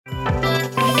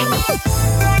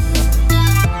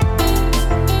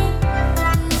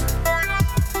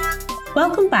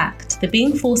back to the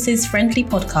Being Forces Friendly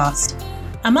podcast,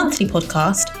 a monthly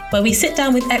podcast where we sit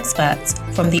down with experts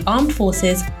from the armed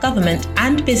forces, government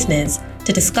and business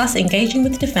to discuss engaging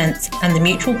with defence and the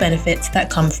mutual benefits that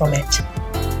come from it.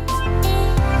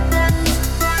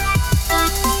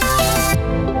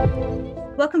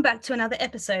 Welcome back to another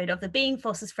episode of the Being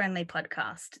Forces Friendly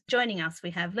podcast. Joining us,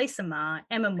 we have Lisa Marr,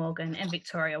 Emma Morgan and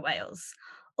Victoria Wales.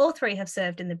 All three have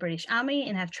served in the British Army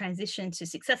and have transitioned to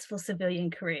successful civilian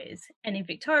careers, and in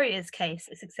Victoria's case,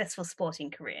 a successful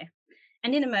sporting career.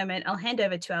 And in a moment, I'll hand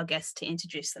over to our guests to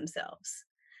introduce themselves.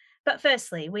 But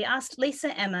firstly, we asked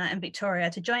Lisa, Emma and Victoria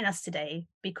to join us today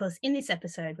because in this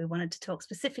episode, we wanted to talk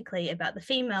specifically about the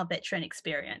female veteran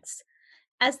experience.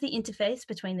 As the interface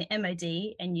between the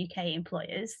MOD and UK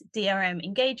employers, DRM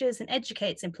engages and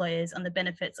educates employers on the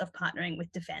benefits of partnering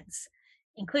with Defence,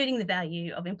 including the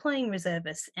value of employing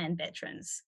reservists and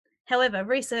veterans. However,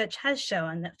 research has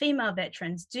shown that female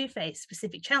veterans do face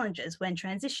specific challenges when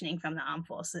transitioning from the armed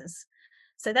forces.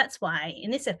 So that's why in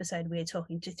this episode, we are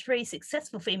talking to three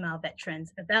successful female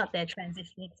veterans about their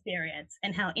transition experience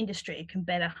and how industry can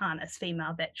better harness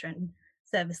female veteran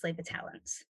service leaver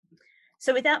talents.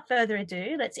 So without further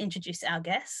ado, let's introduce our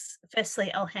guests.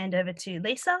 Firstly, I'll hand over to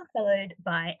Lisa, followed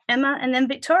by Emma and then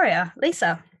Victoria.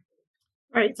 Lisa.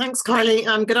 Great, thanks Kylie.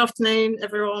 Good afternoon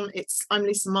everyone. I'm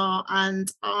Lisa Marr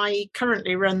and I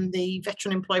currently run the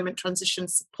Veteran Employment Transition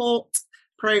Support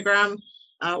Programme,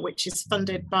 which is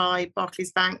funded by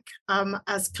Barclays Bank.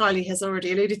 As Kylie has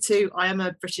already alluded to, I am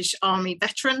a British Army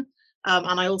veteran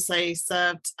and I also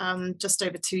served just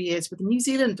over 2 years with the New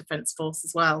Zealand Defence Force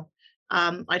as well.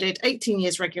 I did 18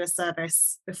 years regular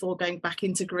service before going back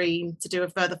into Green to do a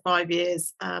further 5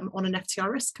 years on an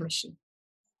FTRS commission.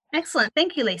 Excellent.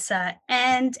 Thank you, Lisa.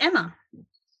 And Emma.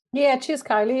 Yeah, cheers,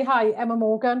 Kylie. Hi, Emma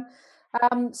Morgan.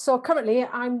 So currently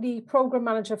I'm the Programme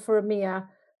Manager for EMEA,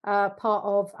 part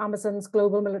of Amazon's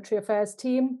Global Military Affairs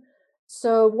team.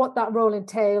 So what that role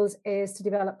entails is to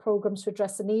develop programmes to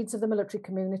address the needs of the military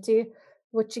community,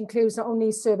 which includes not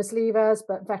only service leavers,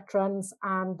 but veterans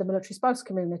and the military spouse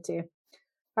community.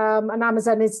 And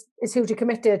Amazon is hugely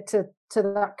committed to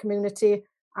that community.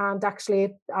 And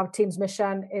actually, our team's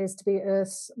mission is to be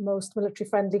Earth's most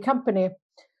military-friendly company.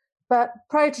 But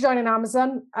prior to joining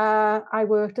Amazon, I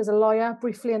worked as a lawyer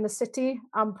briefly in the city.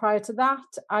 And prior to that,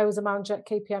 I was a manager at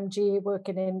KPMG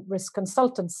working in risk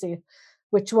consultancy,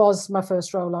 which was my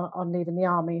first role on leaving the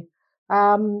army.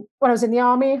 When I was in the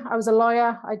army, I was a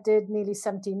lawyer. I did nearly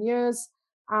 17 years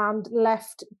and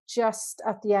left just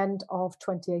at the end of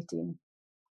 2018.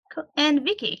 Cool. And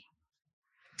Vicky.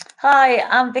 Hi,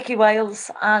 I'm Vicky Wales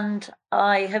and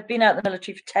I have been out of the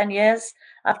military for 10 years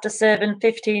after serving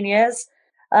 15 years.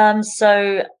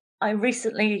 So I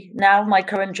recently, now my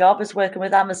current job is working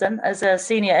with Amazon as a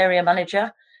senior area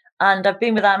manager, and I've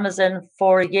been with Amazon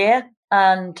for a year,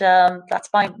 and that's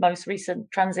my most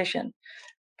recent transition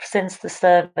since the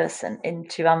service and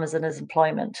into Amazon as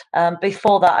employment.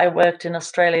 Before that, I worked in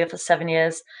Australia for 7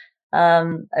 years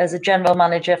as a general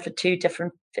manager for 2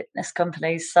 different fitness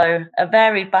companies, so a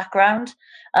varied background.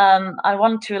 I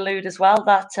want to allude as well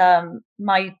that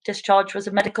my discharge was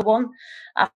a medical one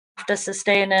after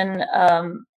sustaining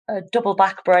a double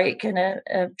back break in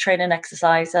a training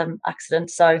exercise accident.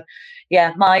 So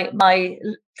yeah, my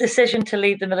decision to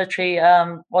leave the military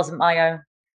wasn't my own.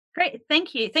 Great,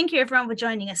 thank you. Thank you everyone for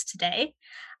joining us today.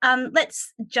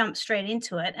 Let's jump straight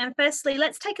into it. And firstly,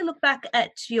 let's take a look back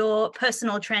at your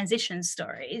personal transition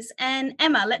stories. And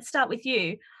Emma, let's start with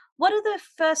you. What are the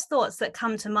first thoughts that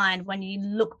come to mind when you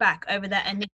look back over that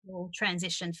initial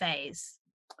transition phase?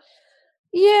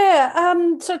 Yeah,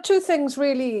 so 2 things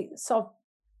really sort of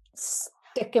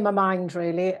stick in my mind,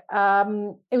 really.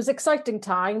 It was an exciting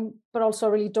time, but also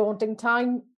a really daunting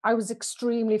time. I was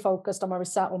extremely focused on my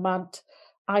resettlement.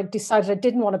 I decided I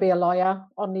didn't want to be a lawyer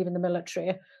on leaving the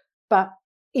military, but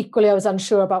equally I was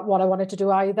unsure about what I wanted to do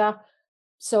either.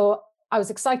 So I was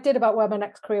excited about where my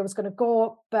next career was going to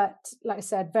go, but like I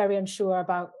said, very unsure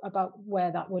about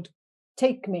where that would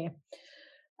take me.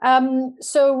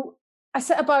 So I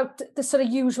set about the sort of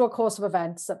usual course of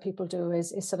events that people do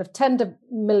is sort of tender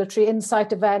military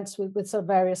insight events with sort of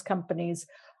various companies.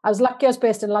 I was lucky I was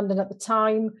based in London at the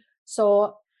time,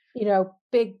 so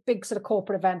big sort of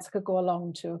corporate events I could go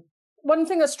along to. One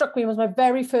thing that struck me was my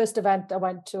very first event I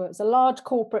went to. It was a large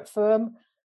corporate firm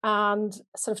and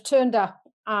sort of turned up,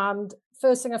 and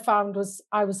first thing I found was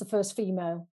I was the first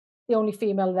female, the only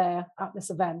female there at this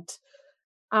event.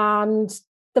 And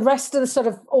the rest of the sort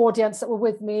of audience that were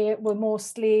with me were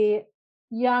mostly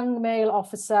young male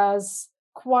officers,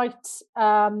 quite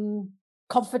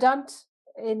confident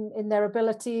in their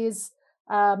abilities,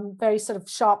 very sort of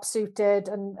sharp suited,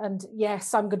 and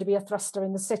yes, I'm going to be a thruster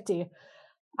in the city.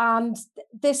 And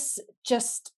this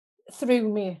just threw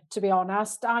me, to be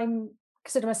honest. I'm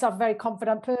consider myself a very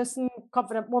confident person,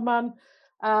 confident woman,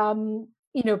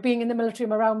 being in the military,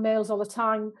 I'm around males all the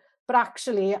time. But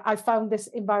actually, I found this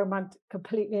environment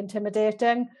completely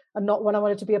intimidating and not one I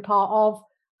wanted to be a part of.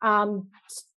 And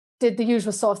did the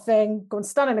usual sort of thing, go and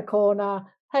stand in a corner,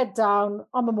 head down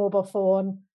on my mobile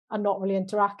phone and not really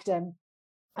interacting,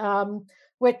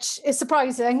 which is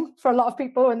surprising for a lot of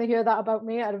people when they hear that about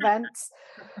me at events.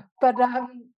 But,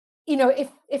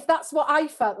 if that's what I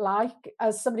felt like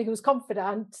as somebody who's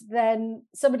confident, then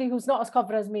somebody who's not as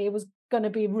confident as me was going to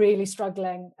be really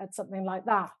struggling at something like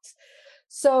that.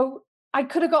 So I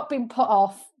could have been put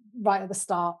off right at the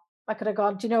start. I could have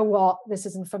gone, do you know what? This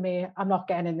isn't for me. I'm not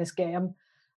getting in this game.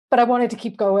 But I wanted to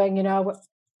keep going,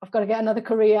 I've got to get another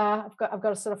career. I've got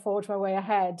to sort of forge my way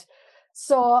ahead.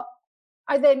 So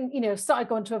I then, started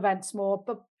going to events more.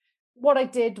 But what I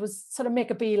did was sort of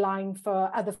make a beeline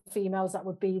for other females that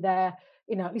would be there.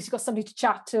 At least you've got somebody to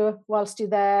chat to whilst you're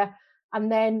there.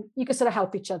 And then you can sort of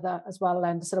help each other as well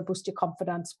and to sort of boost your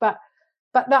confidence. But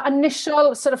that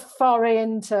initial sort of foray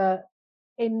into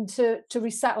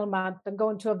resettlement and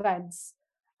going to events,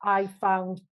 I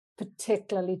found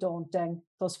particularly daunting,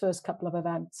 those first couple of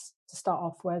events to start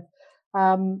off with.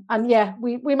 And yeah,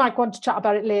 we might want to chat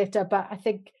about it later, but I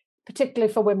think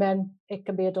particularly for women, it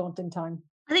can be a daunting time.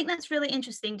 I think that's really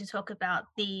interesting to talk about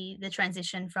the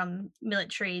transition from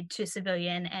military to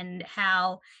civilian and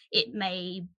how it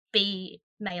may be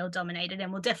male dominated,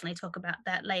 and we'll definitely talk about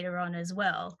that later on as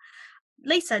well.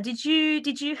 Lisa, did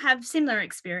you have similar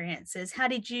experiences? How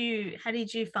did you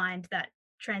find that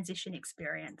transition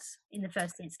experience in the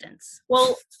first instance?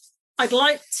 Well, I'd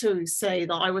like to say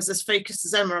that I was as focused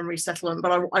as Emma on resettlement,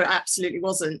 but I absolutely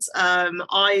wasn't.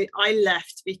 I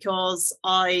left because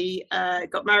I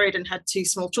got married and had 2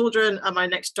 small children, and my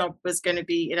next job was going to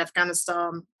be in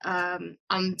Afghanistan.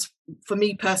 And for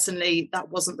me personally, that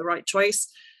wasn't the right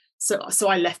choice. So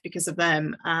I left because of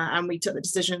them, and we took the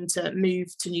decision to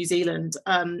move to New Zealand.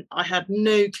 I had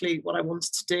no clue what I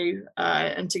wanted to do,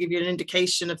 and to give you an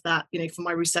indication of that, for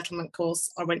my resettlement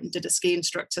course, I went and did a ski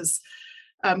instructor's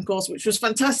course, which was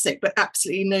fantastic, but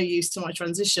absolutely no use to my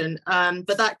transition.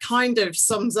 But that kind of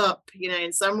sums up,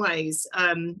 in some ways,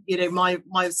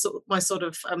 my sort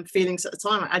of feelings at the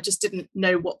time. I just didn't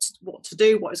know what to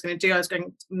do, what I was going to do. I was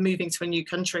moving to a new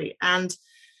country, and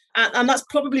that's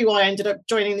probably why I ended up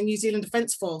joining the New Zealand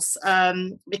Defence Force,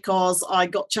 because I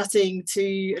got chatting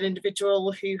to an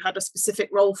individual who had a specific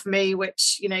role for me,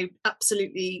 which,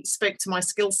 absolutely spoke to my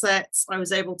skill sets. I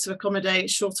was able to accommodate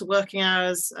shorter working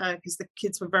hours because the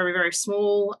kids were very, very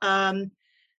small. And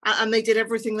they did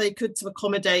everything they could to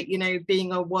accommodate,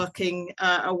 being a working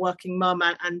mum,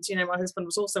 and my husband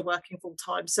was also working full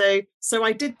time. So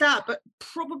I did that, but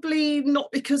probably not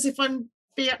because, if I'm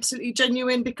be absolutely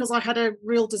genuine, because I had a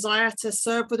real desire to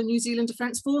serve with the New Zealand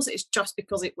Defence Force. It's just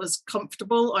because it was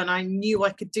comfortable and I knew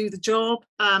I could do the job.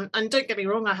 And don't get me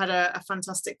wrong, I had a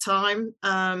fantastic time,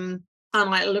 and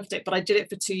I loved it, but I did it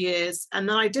for 2 years. And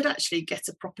then I did actually get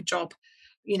a proper job,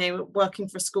 working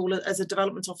for a school as a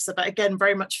development officer, but again,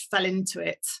 very much fell into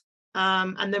it.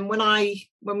 And then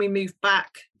when we moved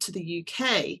back to the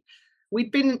UK, we'd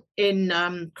been in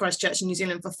Christchurch in New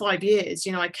Zealand for 5 years.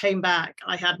 I came back,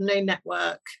 I had no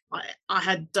network. I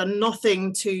had done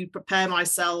nothing to prepare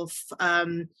myself,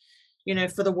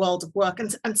 for the world of work,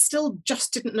 and still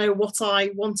just didn't know what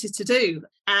I wanted to do.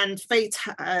 And fate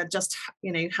just,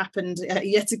 happened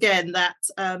yet again that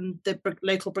the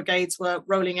local brigades were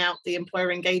rolling out the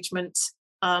employer engagement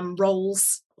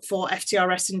roles for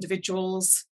FTRS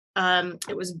individuals.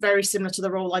 It was very similar to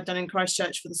the role I'd done in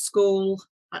Christchurch for the school.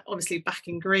 Obviously back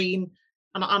in green,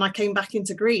 and I came back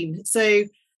into green. So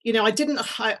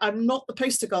I'm not the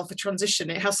poster girl for transition.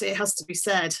 It has to be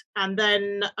said. And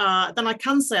then I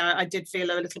can say I did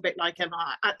feel a little bit like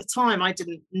Emma. At the time, I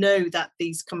didn't know that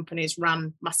these companies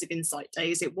ran massive insight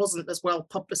days. It wasn't as well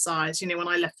publicised. When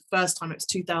I left the first time, it was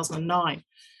 2009.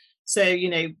 So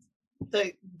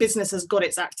the business has got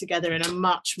its act together in a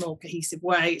much more cohesive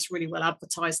way. It's really well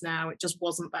advertised now. It just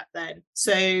wasn't back then.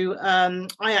 So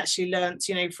I actually learnt,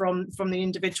 from the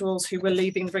individuals who were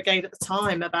leaving the brigade at the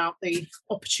time about the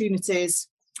opportunities.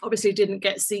 Obviously didn't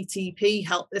get CTP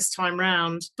help this time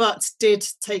round, but did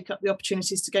take up the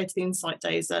opportunities to go to the Insight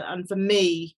Days. And for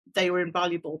me, they were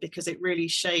invaluable because it really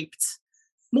shaped,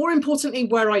 more importantly,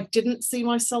 where I didn't see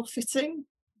myself fitting.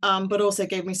 But also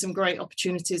gave me some great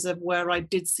opportunities of where I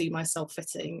did see myself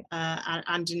fitting,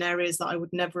 and in areas that I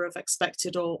would never have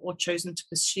expected or chosen to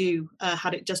pursue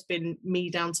had it just been me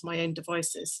down to my own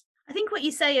devices. I think what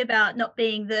you say about not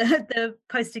being the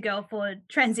poster girl for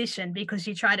transition because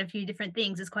you tried a few different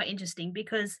things is quite interesting,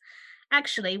 because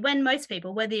actually when most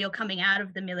people, whether you're coming out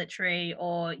of the military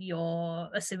or you're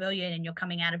a civilian and you're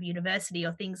coming out of university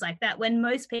or things like that, when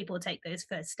most people take those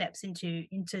first steps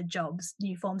into jobs,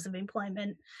 new forms of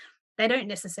employment, they don't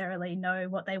necessarily know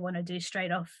what they want to do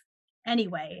straight off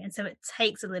anyway. And so it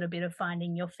takes a little bit of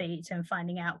finding your feet and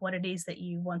finding out what it is that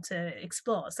you want to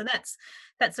explore. So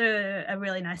that's a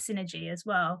really nice synergy as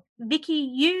well.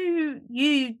 Vicky,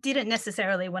 you didn't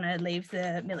necessarily want to leave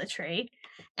the military.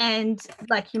 And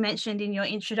like you mentioned in your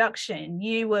introduction,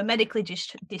 you were medically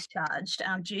discharged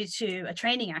due to a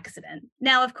training accident.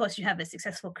 Now, of course, you have a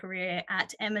successful career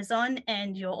at Amazon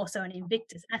and you're also an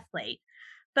Invictus athlete.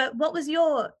 But what was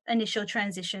your initial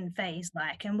transition phase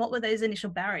like, and what were those initial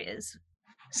barriers?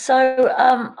 So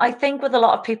I think with a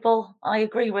lot of people, I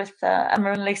agree with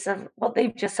Emma and Lisa, what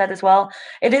they've just said as well.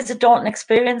 It is a daunting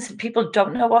experience and people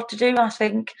don't know what to do. I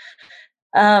think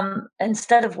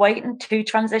instead of waiting to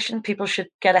transition, people should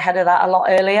get ahead of that a lot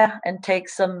earlier and take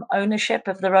some ownership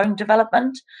of their own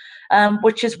development,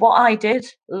 which is what I did,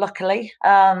 luckily.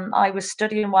 I was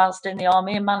studying whilst in the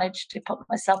army and managed to put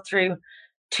myself through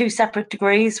 2 separate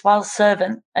degrees while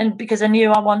serving. And because I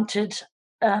knew I wanted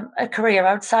a career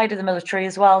outside of the military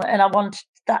as well, and I wanted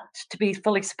that to be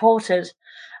fully supported.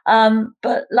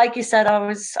 But like you said, I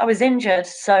was injured,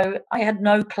 so I had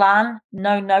no plan,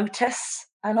 no notice,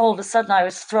 and all of a sudden I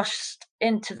was thrust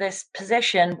into this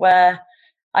position where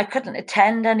I couldn't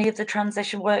attend any of the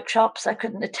transition workshops. I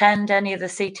couldn't attend any of the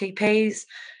CTPs.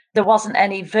 There wasn't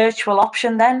any virtual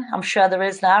option then. I'm sure there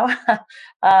is now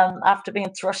after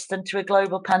being thrust into a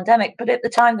global pandemic. But at the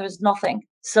time, there was nothing.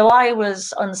 So I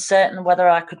was uncertain whether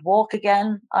I could walk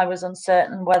again. I was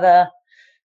uncertain whether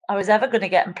I was ever going to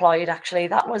get employed, actually.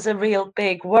 That was a real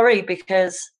big worry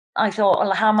because I thought,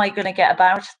 well, how am I going to get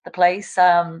about the place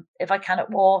if I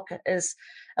cannot walk?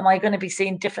 Am I going to be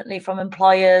seen differently from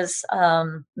employers?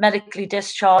 Medically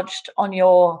discharged on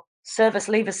your service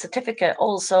leaver certificate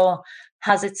also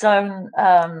has its own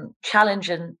challenge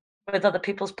with other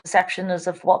people's perceptions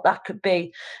of what that could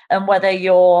be and whether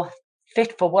you're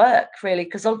fit for work, really,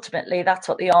 because ultimately that's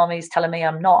what the army is telling me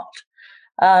I'm not.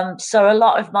 So a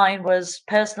lot of mine was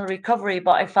personal recovery,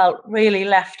 but I felt really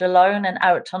left alone and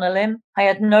out on a limb. I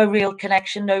had no real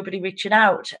connection, nobody reaching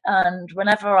out. And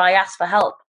whenever I asked for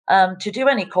help to do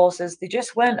any courses, they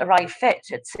just weren't a right fit.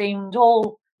 It seemed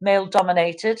all male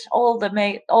dominated. All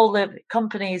the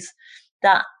companies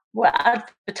that were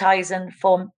advertising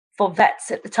for vets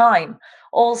at the time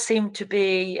all seemed to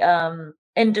be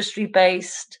industry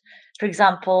based. For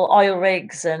example, oil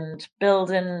rigs and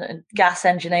building and gas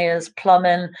engineers,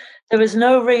 plumbing. There was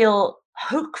no real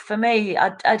hook for me.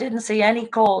 I didn't see any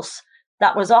course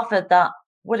that was offered that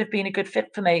would have been a good fit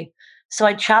for me. So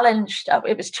it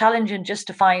was challenging just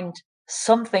to find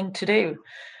something to do.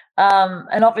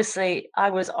 And obviously I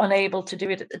was unable to do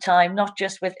it at the time, not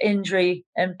just with injury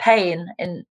and pain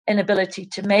and inability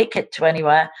to make it to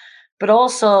anywhere, but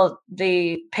also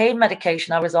the pain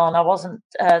medication I was on. I wasn't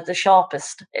the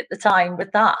sharpest at the time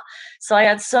with that. So I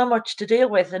had so much to deal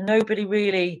with, and nobody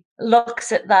really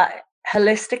looks at that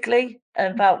holistically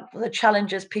about the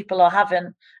challenges people are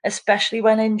having, especially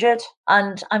when injured.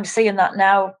 And I'm seeing that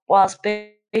now whilst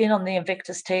being on the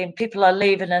Invictus team. People are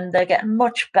leaving and they're getting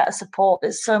much better support.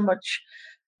 There's so much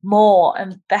more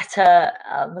and better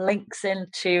links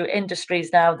into industries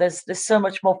now. There's so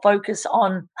much more focus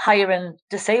on hiring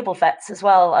disabled vets as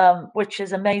well, which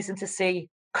is amazing to see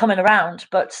coming around.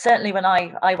 But certainly when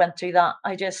I went through that,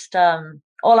 I just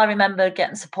all I remember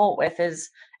getting support with is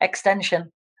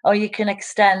extension. Oh, you can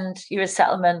extend your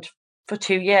settlement for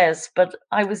 2 years, but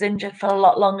I was injured for a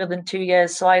lot longer than 2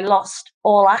 years, so I lost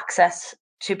all access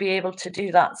to be able to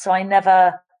do that. So I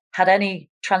never had any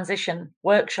transition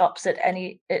workshops at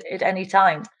any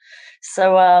time.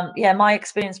 So yeah, my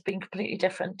experience being completely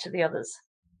different to the others.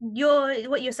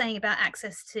 What you're saying about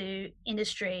access to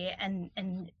industry and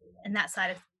that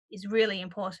side of is really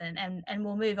important, and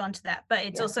we'll move on to that. But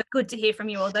it's also good to hear from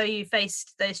you, although you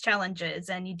faced those challenges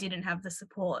and you didn't have the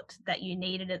support that you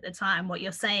needed at the time. What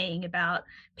you're saying about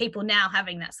people now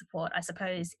having that support, I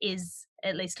suppose, is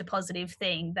at least a positive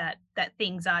thing, that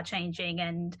things are changing,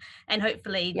 and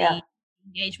hopefully the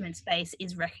engagement space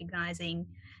is recognizing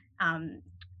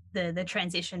the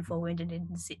transition for wounded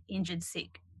and injured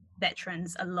sick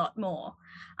veterans a lot more,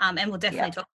 and we'll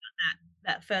definitely talk about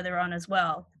that further on as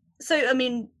well. So I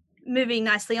mean, moving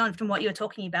nicely on from what you're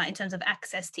talking about in terms of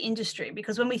access to industry,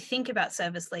 because when we think about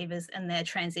service leavers and their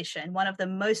transition, one of the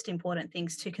most important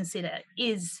things to consider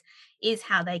is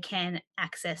how they can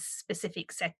access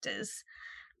specific sectors.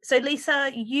 So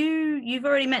Lisa, you've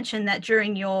already mentioned that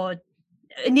during your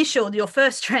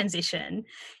first transition,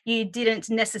 you didn't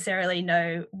necessarily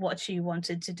know what you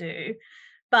wanted to do.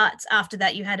 But after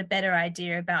that, you had a better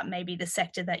idea about maybe the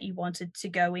sector that you wanted to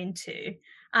go into.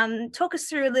 Talk us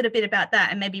through a little bit about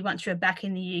that, and maybe once you're back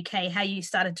in the UK, how you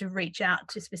started to reach out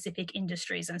to specific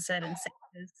industries and certain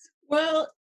sectors.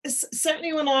 Well,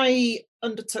 certainly when I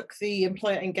undertook the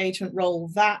employer engagement role,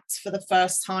 that for the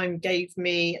first time gave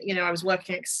me, I was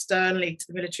working externally to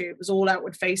the military. It was all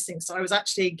outward facing. So I was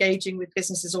actually engaging with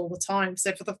businesses all the time.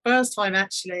 So for the first time,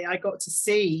 actually, I got to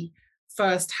see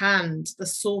firsthand the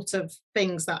sort of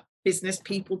things that business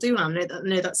people do. And I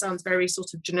know that sounds very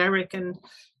sort of generic and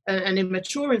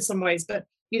immature in some ways, but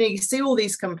you see all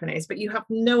these companies, but you have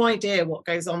no idea what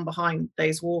goes on behind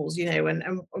those walls, and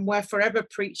we're forever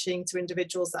preaching to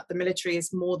individuals that the military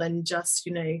is more than just,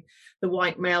 the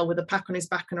white male with a pack on his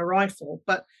back and a rifle.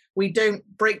 But we don't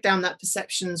break down that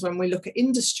perceptions when we look at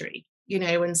industry,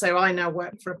 and so I now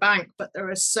work for a bank, but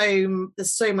there's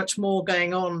so much more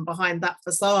going on behind that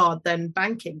facade than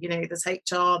banking. There's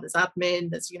HR, there's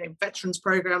admin, there's, veterans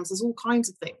programs, there's all kinds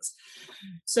of things.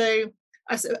 So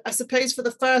I suppose for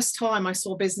the first time I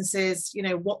saw businesses,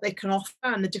 what they can offer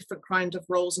and the different kind of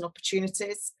roles and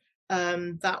opportunities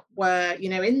that were,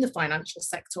 in the financial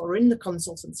sector or in the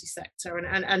consultancy sector,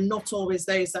 and not always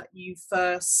those that you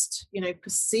first,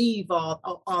 perceive are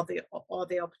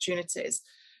the opportunities.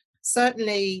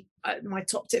 Certainly, my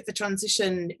top tip for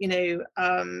transition,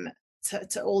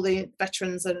 to all the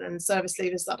veterans and service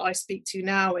leavers that I speak to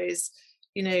now is,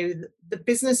 the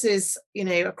businesses,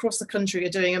 across the country are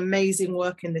doing amazing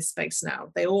work in this space now.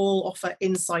 They all offer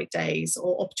insight days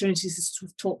or opportunities to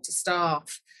talk to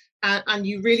staff. And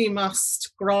you really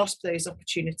must grasp those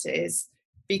opportunities,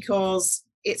 because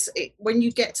when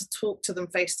you get to talk to them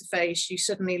face to face, you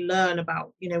suddenly learn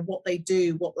about, what they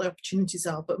do, what the opportunities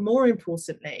are. But more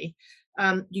importantly,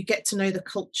 you get to know the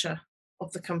culture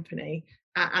of the company.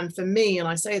 And for me, and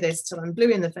I say this till I'm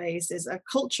blue in the face, is a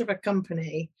culture of a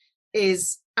company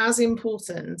is as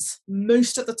important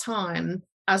most of the time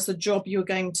as the job you're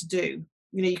going to do.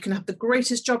 You can have the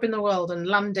greatest job in the world and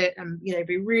land it and,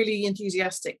 be really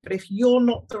enthusiastic. But if you're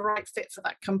not the right fit for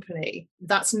that company,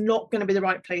 that's not going to be the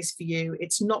right place for you.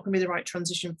 It's not going to be the right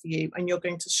transition for you. And you're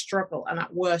going to struggle. And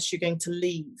at worst, you're going to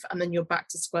leave. And then you're back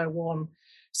to square one.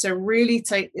 So really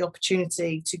take the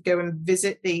opportunity to go and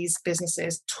visit these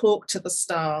businesses, talk to the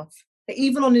staff,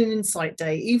 even on an insight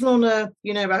day, even on a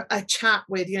chat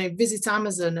with, visit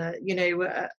Amazon, at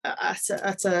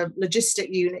a logistic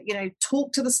unit,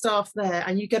 talk to the staff there,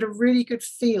 and you get a really good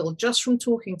feel just from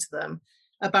talking to them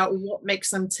about what makes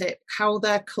them tick, what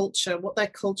their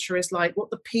culture is like, what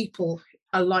the people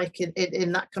are like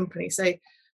in that company. So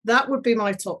that would be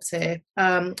my top tier.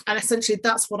 And essentially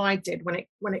that's what I did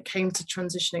when it came to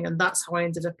transitioning. And that's how I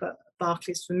ended up at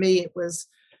Barclays. For me, it was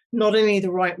not only the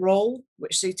right role,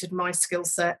 which suited my skill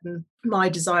set and my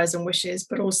desires and wishes,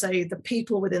 but also the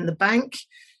people within the bank,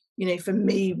 for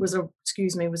me was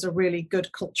a really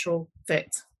good cultural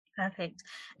fit. Perfect.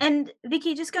 And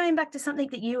Vicky, just going back to something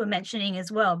that you were mentioning as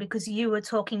well, because you were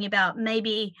talking about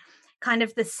maybe kind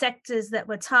of the sectors that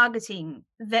were targeting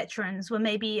veterans were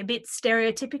maybe a bit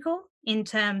stereotypical in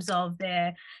terms of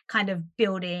their kind of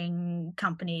building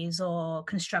companies or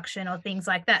construction or things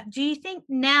like that. Do you think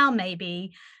now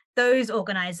maybe those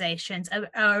organizations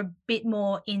are a bit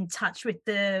more in touch with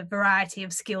the variety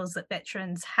of skills that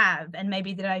veterans have, and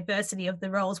maybe the diversity of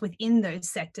the roles within those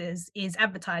sectors is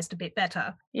advertised a bit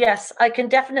better? Yes, I can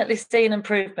definitely see an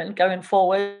improvement going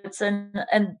forwards, and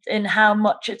in how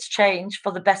much it's changed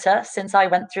for the better since I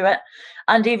went through it.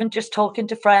 And even just talking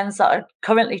to friends that are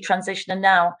currently transitioning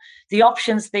now, the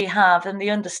options they have and the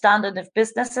understanding of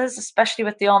businesses, especially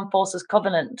with the Armed Forces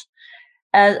Covenant,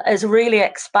 is really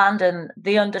expanding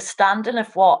the understanding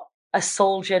of what a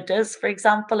soldier does. For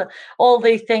example, all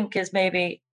they think is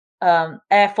maybe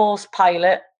Air Force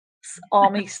pilot,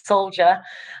 Army soldier,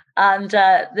 and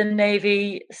the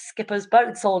Navy skipper's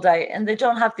boats all day, and they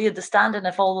don't have the understanding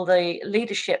of all the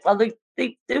leadership. Well, they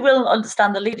will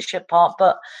understand the leadership part,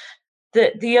 but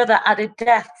the other added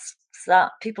depths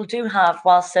that people do have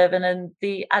while serving, and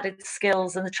the added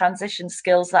skills and the transition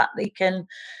skills that they can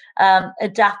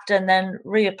adapt and then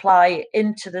reapply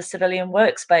into the civilian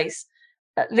workspace.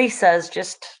 Lisa has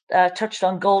just touched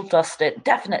on gold dust. It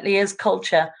definitely is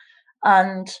culture.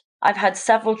 And I've had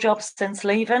several jobs since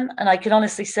leaving, and I can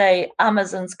honestly say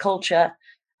Amazon's culture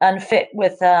and fit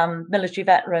with military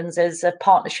veterans is a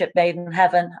partnership made in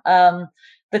heaven.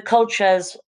 The culture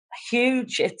is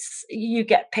huge. You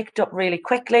get picked up really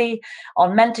quickly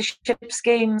on mentorship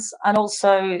schemes, and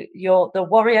also the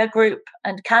warrior group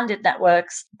and candid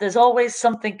networks. There's always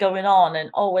something going on and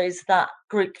always that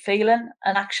group feeling.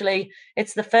 And actually,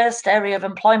 it's the first area of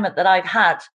employment that I've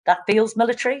had that feels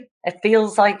military. It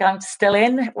feels like I'm still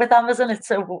in with Amazon.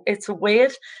 It's a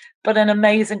weird but an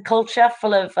amazing culture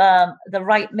full of the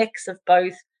right mix of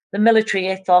both the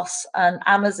military ethos and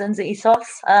Amazon's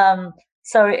ethos.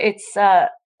 So it's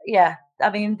yeah, I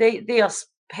mean, they are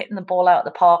hitting the ball out of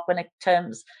the park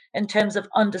in terms of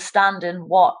understanding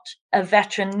what a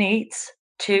veteran needs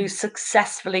to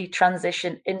successfully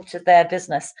transition into their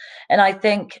business. And I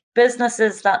think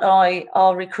businesses that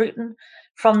are recruiting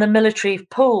from the military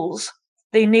pools,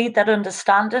 they need that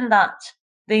understanding that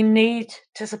they need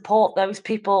to support those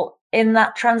people in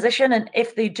that transition. And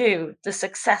if they do, the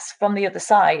success from the other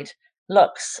side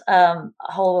looks a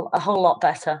whole lot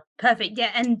better. Perfect.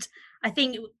 Yeah. And I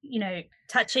think,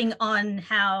 touching on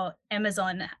how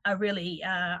Amazon are really,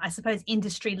 I suppose,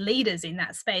 industry leaders in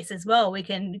that space as well. We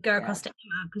can go across to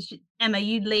Emma, because Emma,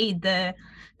 you lead the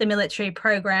military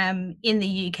program in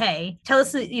the UK. Tell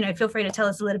us, feel free to tell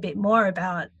us a little bit more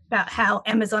about how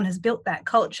Amazon has built that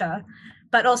culture,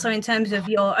 but also in terms of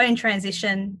your own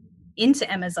transition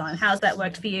into Amazon. How's that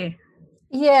worked for you?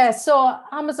 Yeah, so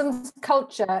Amazon's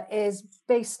culture is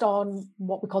based on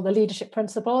what we call the leadership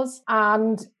principles.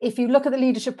 And if you look at the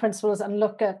leadership principles and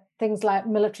look at things like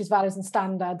military's values and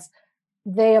standards,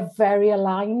 they are very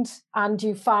aligned. And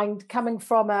you find, coming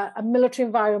from a military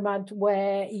environment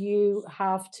where you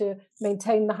have to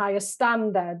maintain the highest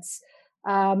standards,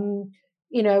 deliver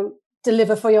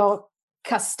for your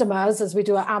customers, as we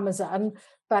do at Amazon,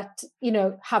 but,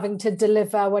 having to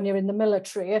deliver when you're in the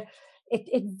military,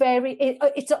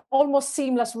 it's an almost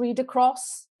seamless read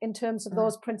across in terms of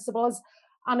those principles.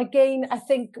 And again, I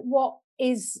think what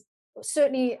is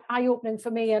certainly eye-opening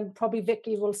for me, and probably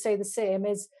Vicky will say the same,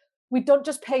 is we don't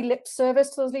just pay lip service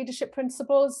to those leadership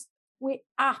principles. We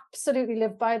absolutely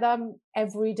live by them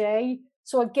every day.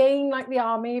 So again, like the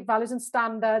Army, values and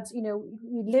standards, we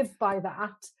live by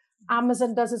that.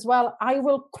 Amazon does as well. I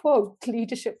will quote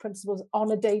leadership principles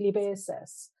on a daily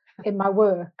basis in my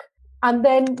work. And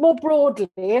then more broadly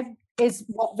is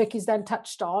what Vicky's then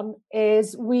touched on,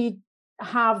 is we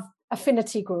have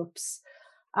affinity groups,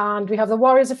 and we have the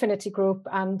Warriors Affinity Group,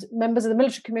 and members of the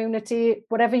military community,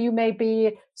 whatever you may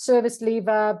be, service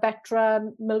leaver,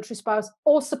 veteran, military spouse,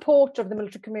 or supporter of the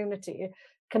military community,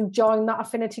 can join that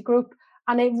affinity group.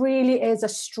 And it really is a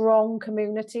strong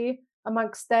community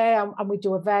amongst there. And we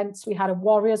do events. We had a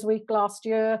Warriors Week last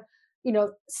year,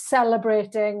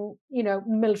 celebrating,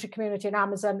 military community in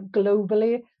Amazon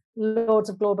globally, loads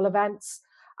of global events.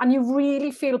 And you really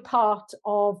feel part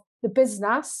of the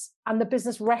business, and the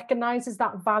business recognizes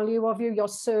that value of you, your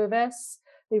service.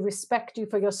 They respect you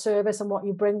for your service and what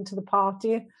you bring to the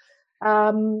party.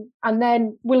 And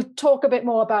then we'll talk a bit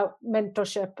more about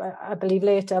mentorship, I believe,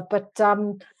 later.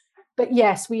 But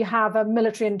yes, we have a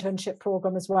military internship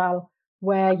program as well,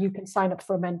 where you can sign up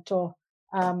for a mentor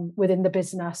within the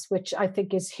business, which I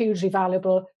think is hugely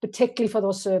valuable, particularly for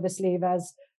those service leavers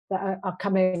that are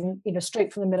coming,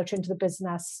 straight from the military into the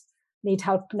business, need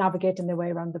help navigating their way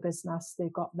around the business.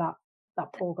 They've got that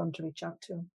program to reach out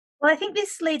to. Well, I think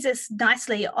this leads us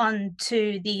nicely on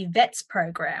to the VETS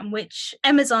program, which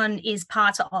Amazon is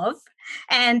part of.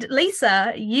 And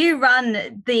Lisa, you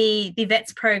run the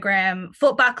VETS program.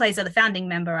 Fort Barclays are the founding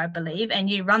member, I believe, and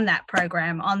you run that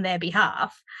program on their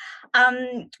behalf.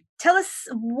 Tell us,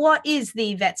 what is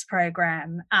the VETS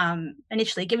program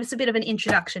initially? Give us a bit of an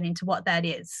introduction into what that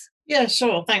is. Yeah,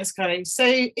 sure. Thanks, Kylie.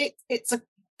 So it's a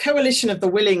coalition of the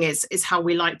willing is how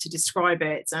we like to describe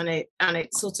it, and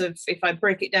it sort of, if I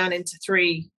break it down into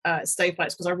three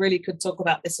stovepipes, because I really could talk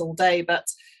about this all day, but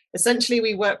essentially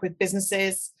we work with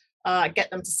businesses, get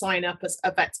them to sign up as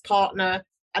a VETS partner,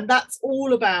 and that's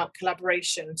all about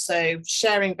collaboration. So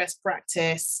sharing best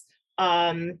practice,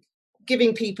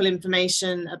 giving people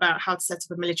information about how to set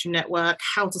up a military network,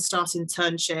 how to start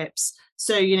internships.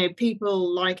 So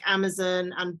people like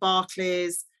Amazon and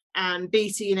Barclays and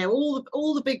BT,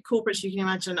 all the big corporates you can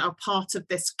imagine are part of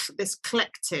this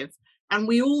collective, and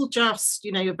we all just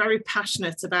are very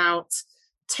passionate about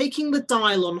taking the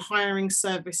dial on hiring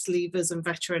service leavers and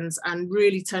veterans and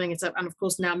really turning it up, and of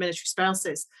course now military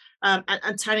spouses,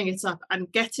 and turning it up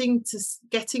and getting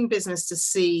business to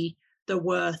see the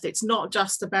worth. It's not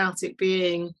just about it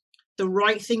being the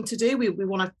right thing to do. We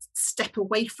want to step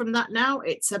away from that now.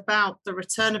 It's about the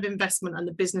return of investment and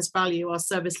the business value our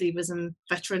service leavers and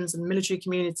veterans and military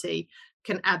community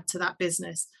can add to that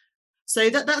business. So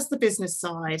that's the business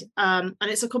side, and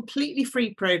it's a completely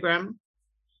free program.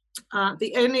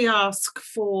 The only ask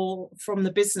from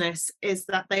the business is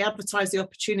that they advertise the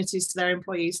opportunities to their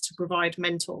employees to provide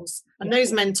mentors. And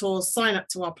those mentors sign up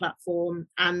to our platform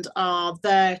and are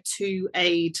there to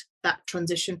aid that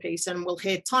transition piece. And we'll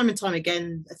hear time and time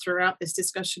again throughout this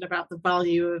discussion about the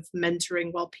value of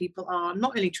mentoring while people are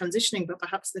not only transitioning, but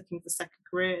perhaps looking for second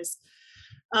careers.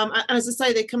 And as I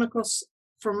say, they come across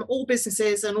from all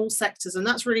businesses and all sectors, and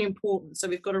that's really important. So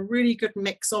we've got a really good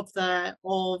mix of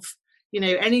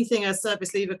anything a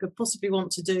service leaver could possibly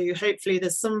want to do. Hopefully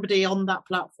there's somebody on that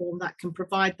platform that can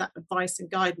provide that advice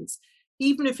and guidance,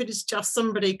 even if it is just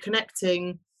somebody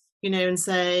connecting, and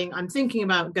saying, I'm thinking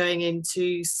about going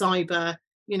into cyber,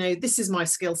 this is my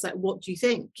skill set, what do you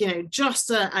think?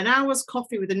 Just an hour's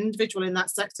coffee with an individual in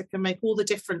that sector can make all the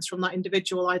difference from that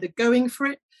individual either going for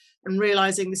it and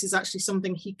realizing this is actually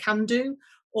something he can do,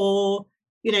 or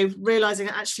realizing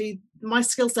actually my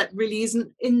skill set really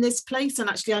isn't in this place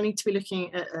and actually I need to be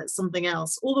looking at something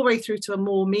else, all the way through to a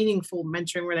more meaningful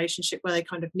mentoring relationship where they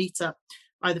kind of meet up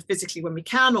either physically when we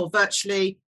can or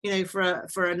virtually,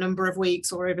 for a number of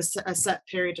weeks or over a set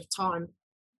period of time.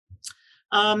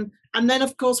 And then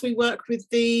of course we work with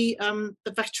the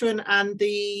veteran and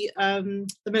the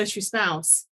military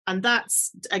spouse, and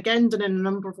that's again done in a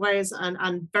number of ways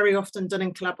and very often done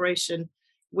in collaboration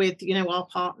with our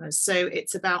partners. So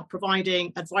it's about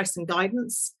providing advice and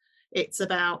guidance, it's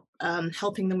about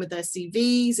helping them with their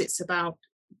CVs, it's about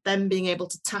them being able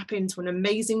to tap into an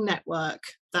amazing network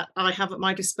that I have at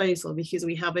my disposal, because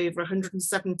we have over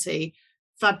 170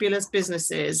 fabulous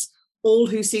businesses, all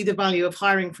who see the value of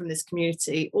hiring from this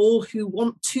community, all who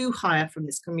want to hire from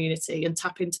this community and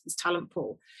tap into this talent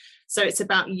pool. So it's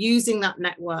about using that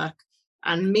network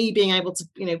and me being able to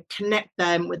connect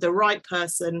them with the right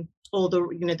person or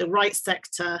the right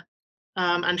sector,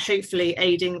 and hopefully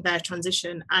aiding their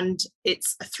transition. And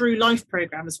it's a through life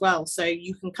program as well, so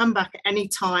you can come back at any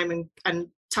time and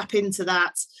tap into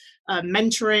that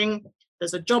mentoring.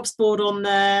 There's a jobs board on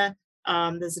there,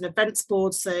 there's an events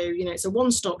board, so it's a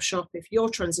one-stop shop if you're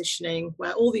transitioning,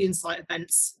 where all the Insight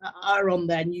events are on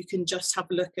there, and you can just have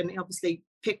a look and obviously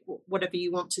pick whatever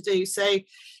you want to do. So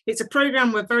it's a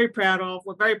program we're very proud of.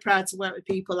 We're very proud to work with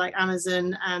people like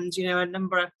Amazon and a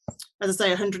number, as I say,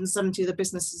 170 of the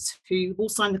businesses who all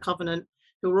signed the covenant,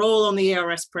 who are all on the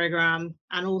ERS program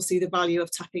and all see the value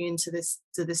of tapping into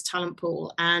this talent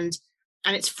pool. And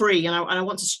it's free, and I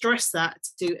want to stress that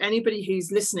to anybody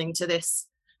who's listening to this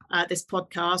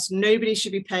podcast. Nobody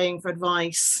should be paying for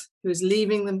advice who's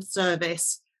leaving the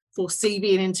service for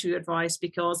CV and interview advice,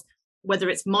 because whether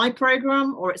it's my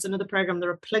program or it's another program,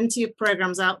 there are plenty of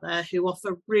programs out there who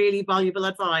offer really valuable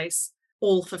advice,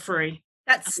 all for free.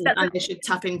 And they should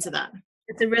tap into that.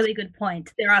 It's a really good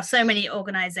point. There are so many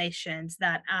organizations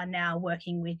that are now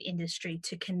working with industry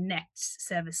to connect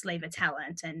service leaver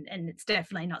talent, and it's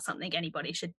definitely not something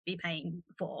anybody should be paying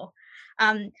for.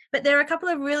 But there are a couple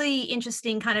of really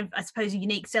interesting kind of, I suppose,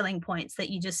 unique selling points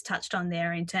that you just touched on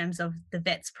there in terms of the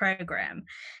VETS program.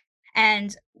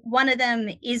 And one of them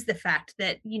is the fact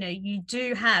that, you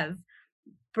do have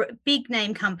big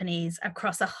name companies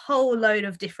across a whole load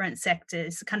of different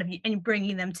sectors kind of and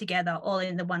bringing them together all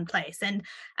in the one place. And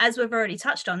as we've already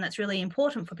touched on, that's really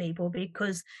important for people,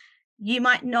 because you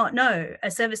might not know,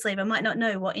 a service leaver might not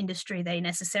know what industry they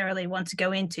necessarily want to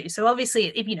go into. So obviously,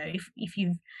 if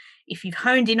you've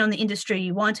honed in on the industry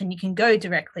you want and you can go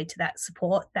directly to that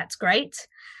support, that's great.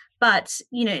 But,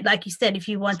 like you said, if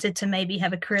you wanted to maybe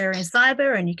have a career in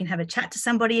cyber and you can have a chat to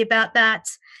somebody about that,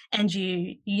 and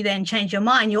you then change your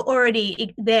mind, you're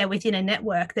already there within a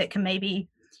network that can maybe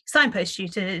signpost you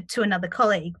to another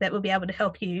colleague that will be able to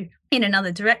help you in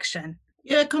another direction.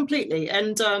 Yeah, completely.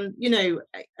 And,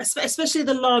 especially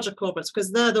the larger corporates,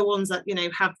 because they're the ones that,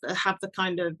 have the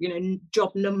kind of,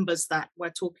 job numbers that we're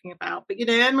talking about. But,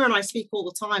 Emma and I speak all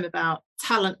the time about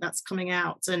talent that's coming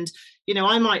out. And,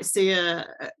 I might see a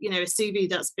CV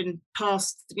that's been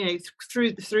passed,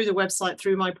 through the website,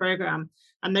 through my program,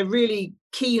 and they're really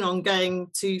keen on going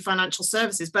to financial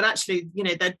services, but actually,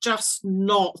 they're just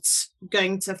not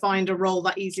going to find a role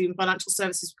that easily in financial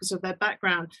services because of their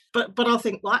background. But I'll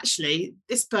think, well, actually,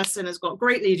 this person has got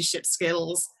great leadership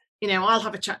skills. I'll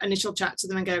have initial chat to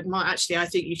them and go, well, actually, I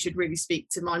think you should really speak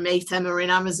to my mate Emma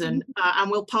in Amazon, and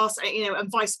we'll pass,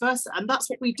 and vice versa. And that's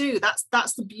what we do.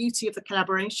 That's the beauty of the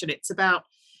collaboration. It's about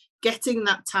getting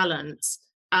that talent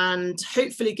and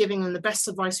hopefully giving them the best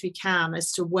advice we can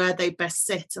as to where they best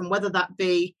sit, and whether that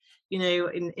be, in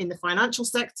the financial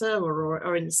sector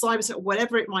or in the cyber sector,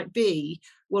 whatever it might be.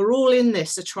 We're all in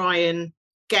this to try and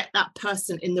get that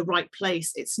person in the right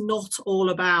place. It's not all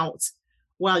about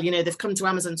well, you know, they've come to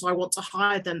Amazon, so I want to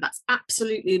hire them. That's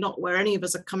absolutely not where any of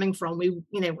us are coming from. We,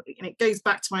 you know, and it goes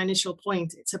back to my initial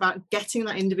point. It's about getting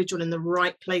that individual in the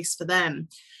right place for them.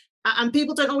 And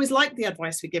people don't always like the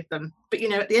advice we give them, but you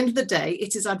know, at the end of the day,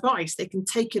 it is advice. They can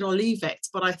take it or leave it.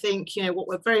 But I think, you know,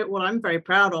 what I'm very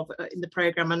proud of in the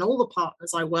program, and all the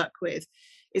partners I work with,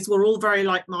 is we're all very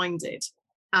like-minded,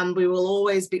 and we will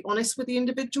always be honest with the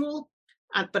individual.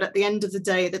 But at the end of the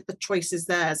day, that the choice is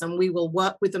theirs, and we will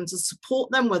work with them to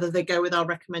support them, whether they go with our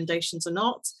recommendations or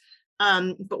not.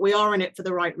 But we are in it for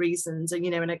the right reasons, and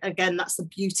you know, and again, that's the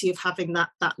beauty of having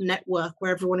that network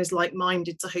where everyone is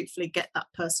like-minded to hopefully get that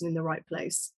person in the right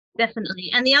place.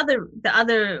 Definitely. And the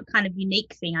other kind of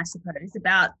unique thing, I suppose,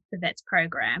 about the VETS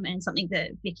program, and something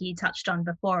that Vicky touched on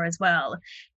before as well,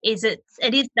 is it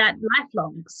is that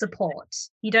lifelong support.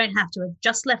 You don't have to have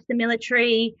just left the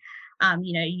military.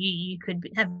 You know, you could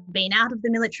have been out of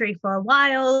the military for a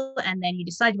while, and then you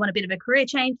decide you want a bit of a career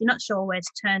change. You're not sure where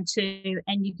to turn to,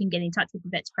 and you can get in touch with the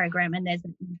VETS program, and there's a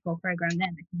mentor program there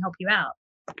that can help you out.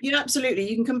 Yeah, absolutely.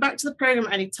 You can come back to the program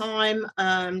at any time.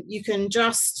 You can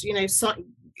just, you know,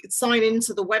 sign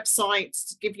into the website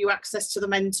to give you access to the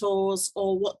mentors,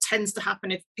 or what tends to happen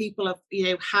if people have, you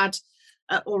know, had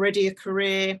already a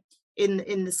career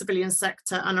in the civilian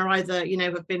sector and are either, you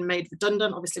know, have been made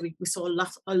redundant. Obviously, we saw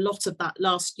a lot of that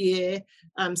last year.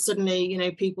 Suddenly, you know,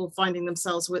 people finding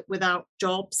themselves without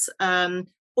jobs,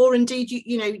 or indeed,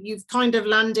 you know, you've kind of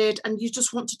landed and you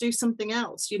just want to do something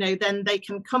else. You know, then they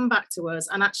can come back to us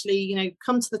and actually, you know,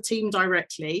 come to the team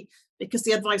directly, because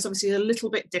the advice obviously is a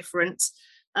little bit different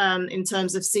in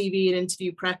terms of CV and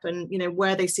interview prep, and you know,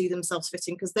 where they see themselves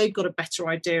fitting, because they've got a better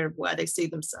idea of where they see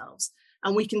themselves.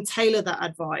 And we can tailor that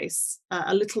advice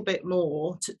a little bit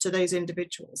more to those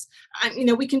individuals. And, you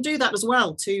know, we can do that as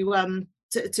well to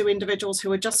individuals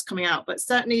who are just coming out. But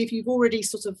certainly if you've already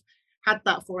sort of had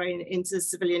that foray into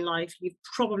civilian life, you've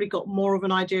probably got more of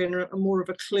an idea and more of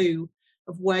a clue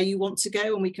of where you want to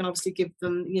go. And we can obviously give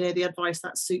them, you know, the advice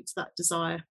that suits that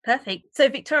desire. Perfect. So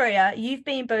Victoria, you've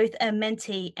been both a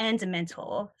mentee and a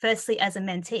mentor. Firstly, as a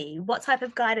mentee, what type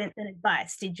of guidance and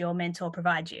advice did your mentor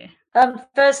provide you?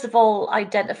 First of all,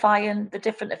 identifying the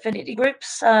different affinity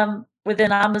groups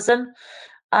within Amazon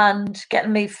and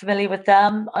getting me familiar with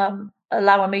them,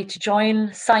 allowing me to join,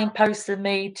 signposted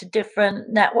me to different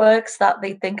networks that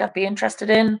they think I'd be interested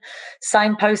in,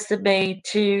 signposted me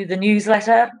to the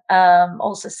newsletter,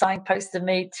 also signposted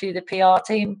me to the PR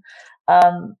team,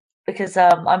 because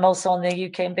I'm also on the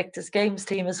UK Invictus Games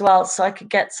team as well, so I could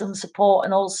get some support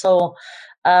and also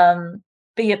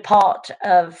be a part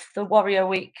of the Warrior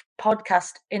Week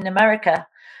podcast in America.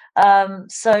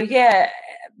 So yeah,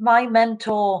 my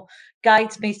mentor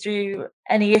guides me through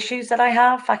any issues that I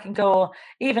have. I can go,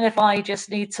 even if I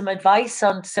just need some advice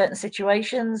on certain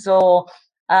situations or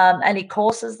any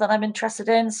courses that I'm interested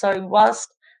in. So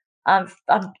whilst I'm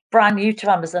brand new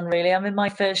to Amazon, really, I'm in my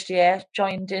first year,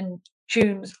 joined in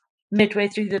June, midway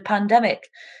through the pandemic.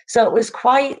 So it was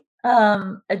quite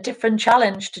a different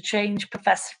challenge to change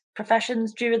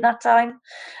professions during that time.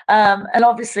 And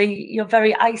obviously you're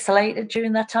very isolated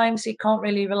during that time, so you can't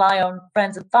really rely on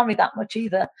friends and family that much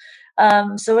either.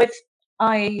 So if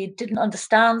I didn't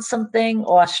understand something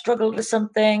or I struggled with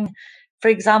something, for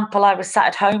example, I was sat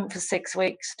at home for 6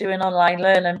 weeks doing online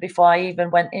learning before I even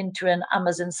went into an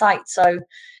Amazon site. So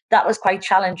that was quite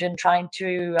challenging, trying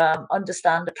to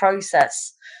understand the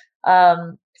process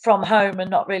from home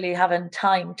and not really having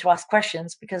time to ask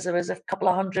questions, because there was a couple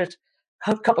of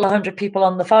hundred people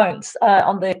on the phones,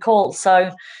 on the calls.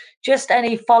 So just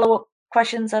any follow-up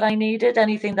questions that I needed,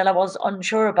 anything that I was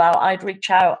unsure about, I'd reach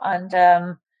out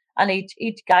and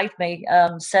he'd guide me,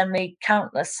 send me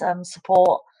countless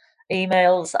support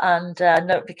emails and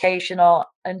notification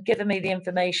and giving me the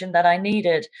information that I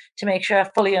needed to make sure I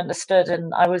fully understood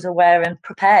and I was aware and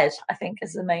prepared, I think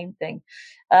is the main thing.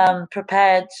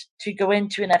 Prepared to go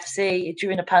into an FC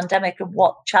during a pandemic and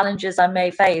what challenges I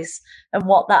may face and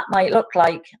what that might look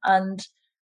like and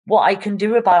what I can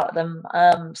do about them.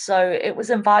 So it was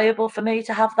invaluable for me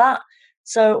to have that.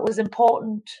 So it was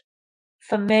important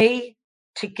for me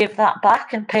to give that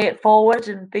back and pay it forward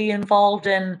and be involved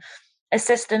in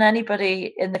assisting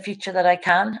anybody in the future that I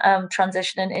can,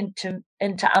 transitioning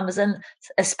into Amazon,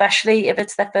 especially if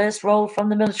it's their first role from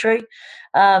the military.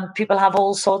 People have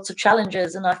all sorts of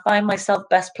challenges, and I find myself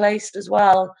best placed as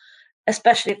well,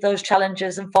 especially if those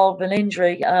challenges involve an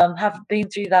injury. Have been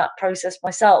through that process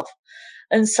myself.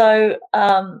 And so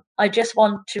I just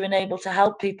want to enable to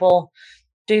help people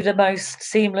do the most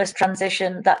seamless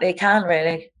transition that they can,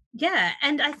 really. Yeah,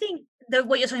 and I think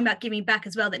what you're talking about giving back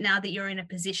as well, that now that you're in a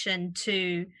position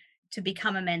to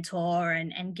become a mentor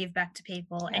and give back to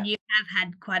people. Yeah. And you have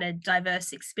had quite a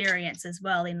diverse experience as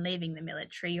well in leaving the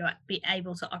military. You're be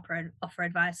able to offer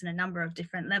advice in a number of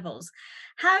different levels.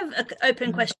 Have an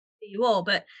open question for you all,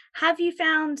 but have you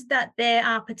found that there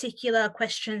are particular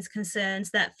questions, concerns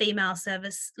that female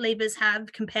service leavers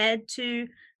have compared to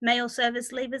male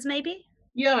service leavers maybe?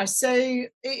 Yeah, so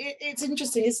it's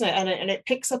interesting, isn't it? And it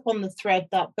picks up on the thread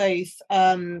that both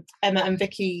Emma and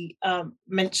Vicky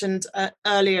mentioned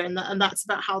earlier, and that's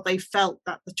about how they felt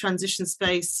that the transition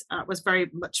space was very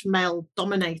much male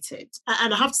dominated.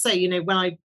 And I have to say, when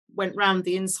I went round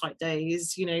the Insight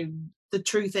days, the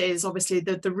truth is obviously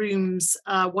that the rooms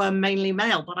were mainly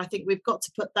male, but I think we've got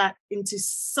to put that into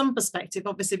some perspective,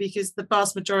 obviously, because the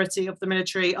vast majority of the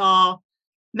military are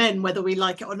men, whether we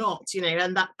like it or not,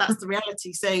 and that's the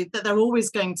reality. So that they're always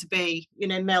going to be,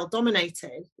 male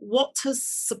dominated. What has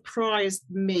surprised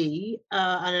me,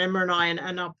 and Emma and I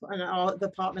and our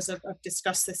other partners have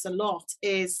discussed this a lot,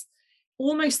 is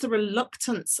almost the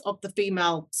reluctance of the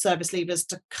female service leavers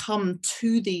to come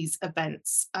to these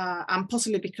events, and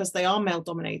possibly because they are male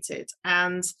dominated.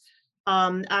 And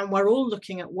we're all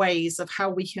looking at ways of how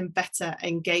we can better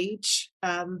engage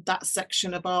that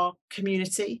section of our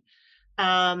community.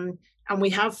 And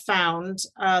we have found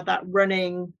that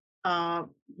running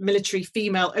military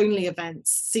female only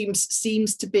events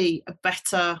seems to be a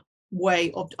better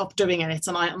way of doing it.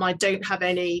 And I don't have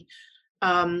any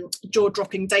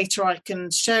jaw-dropping data I can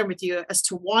share with you as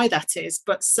to why that is,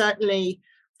 but certainly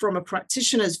from a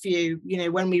practitioner's view,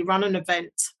 when we run an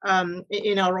event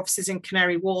in our offices in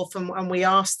Canary Wharf, and we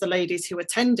asked the ladies who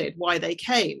attended why they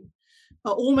came,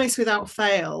 almost without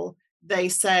fail, they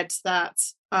said that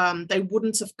they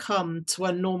wouldn't have come to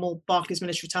a normal Barclays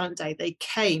Military Talent Day. They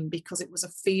came because it was a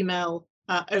female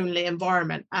only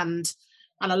environment, and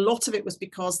a lot of it was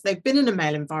because they've been in a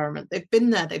male environment. They've been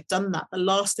there, they've done that. The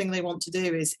last thing they want to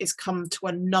do is come to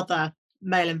another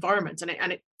male environment,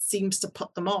 and it seems to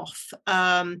put them off.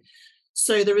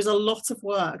 So there is a lot of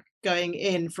work going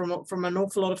in from an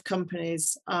awful lot of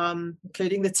companies,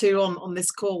 including the two on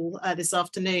this call this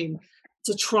afternoon,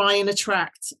 to try and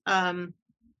attract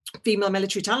female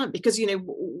military talent, because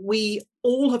we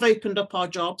all have opened up our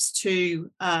jobs to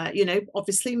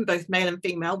obviously both male and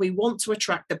female. We want to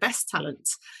attract the best talent,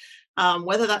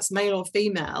 whether that's male or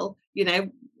female.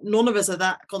 None of us are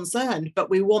that concerned, but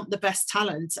we want the best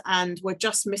talent, and we're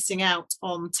just missing out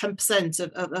on 10%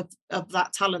 of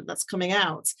that talent that's coming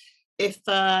out if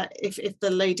the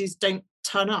ladies don't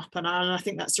turn up, and I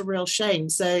think that's a real shame.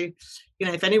 So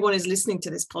if anyone is listening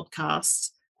to this podcast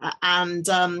and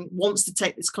wants to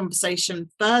take this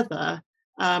conversation further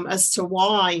as to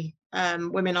why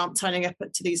women aren't turning up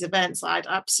to these events, I'd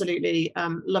absolutely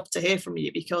love to hear from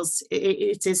you, because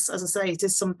it is, as I say, it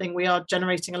is something we are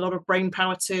generating a lot of brain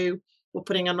power to. We're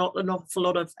putting an awful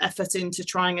lot of effort into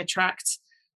trying to attract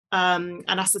and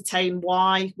ascertain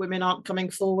why women aren't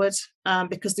coming forward,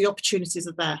 because the opportunities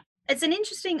are there. It's an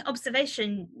interesting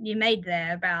observation you made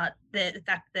there about the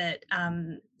fact that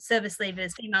female service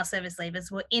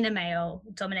leavers were in a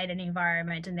male-dominated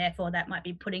environment, and therefore that might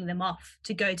be putting them off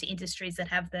to go to industries that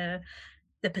have the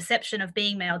perception of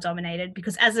being male-dominated.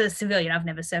 Because as a civilian, I've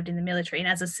never served in the military, and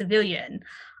as a civilian,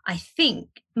 I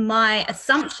think my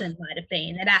assumption might have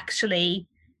been that actually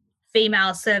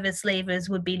female service leavers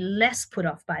would be less put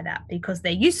off by that because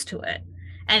they're used to it.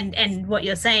 And what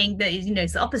you're saying that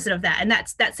is the opposite of that, and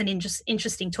that's an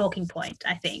interesting talking point,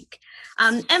 I think.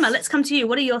 Emma, let's come to you.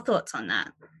 What are your thoughts on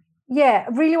that? Yeah,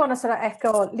 I really want to sort of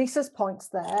echo Lisa's points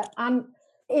there, and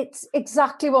it's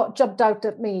exactly what jumped out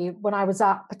at me when I was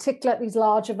particularly at these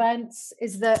large events,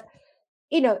 is that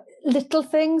little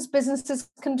things businesses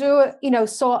can do.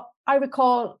 So I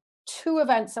recall 2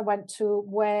 events I went to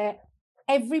where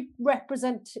everybody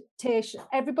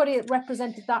that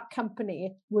represented that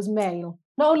company was male.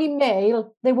 Not only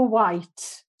male, they were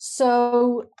white.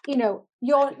 So,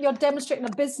 you're demonstrating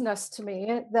a business to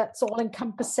me that's all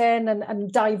encompassing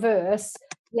and diverse.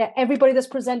 Yeah, everybody that's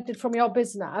presented from your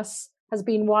business has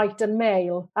been white and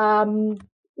male.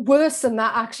 Worse than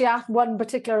that, actually, at one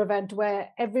particular event where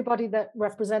everybody that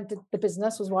represented the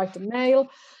business was white and male,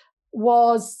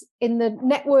 was in the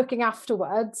networking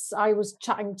afterwards. I was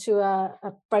chatting to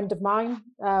a friend of mine,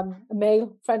 a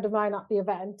male friend of mine at the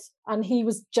event, and he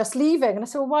was just leaving. And I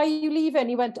said, well, why are you leaving?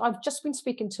 He went, I've just been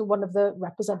speaking to one of the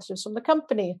representatives from the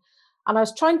company. And I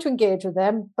was trying to engage with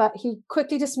him, but he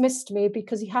quickly dismissed me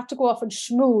because he had to go off and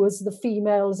schmooze the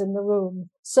females in the room.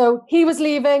 So he was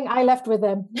leaving, I left with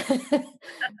him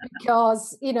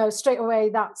because, straight away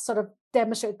that sort of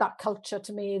demonstrated that culture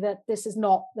to me, that this is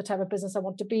not the type of business I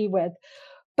want to be with.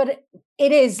 but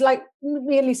it is like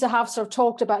me and Lisa have sort of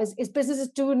talked about is businesses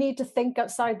do need to think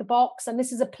outside the box. And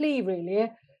this is a plea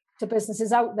really to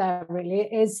businesses out there really,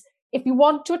 is if you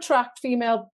want to attract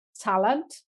female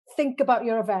talent, think about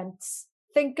your events.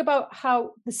 Think about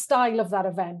how the style of that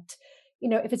event. You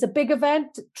know, if it's a big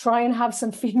event, try and have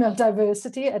some female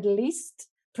diversity at least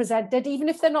presented, even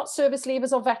if they're not service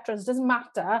leavers or veterans, doesn't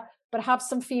matter, but have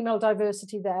some female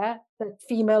diversity there that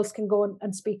females can go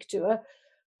and speak to.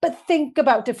 But think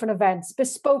about different events,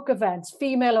 bespoke events,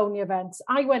 female-only events.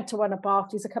 I went to one at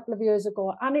Barclays a couple of years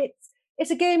ago, and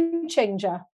it's a game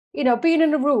changer. You know, being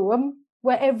in a room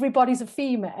where everybody's a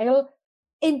female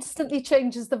instantly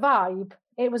changes the vibe.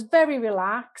 It was very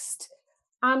relaxed.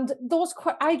 And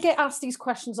I get asked these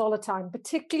questions all the time,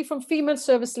 particularly from female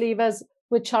service leavers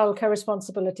with childcare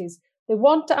responsibilities. They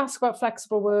want to ask about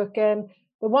flexible working.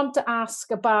 They want to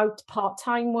ask about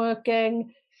part-time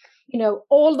working. You know,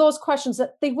 all those questions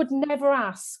that they would never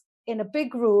ask in a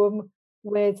big room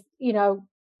with, you know,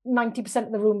 90%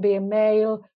 of the room being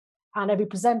male and every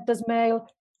presenter's male.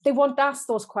 They won't ask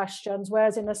those questions.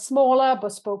 Whereas in a smaller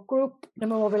bespoke group, in a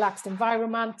more relaxed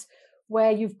environment,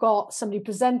 where you've got somebody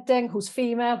presenting who's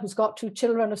female, who's got 2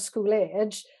 children of school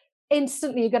age,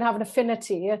 instantly you're going to have an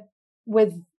affinity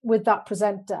with that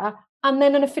presenter, and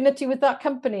then an affinity with that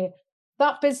company.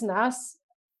 That business,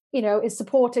 you know, is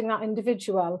supporting that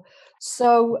individual.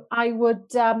 So I would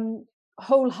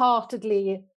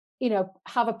wholeheartedly, you know,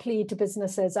 have a plea to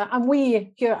businesses. And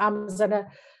we here at Amazon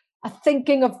are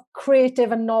thinking of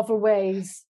creative and novel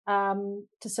ways to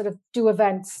sort of do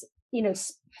events, you know,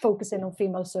 focusing on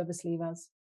female service leavers.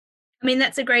 I mean,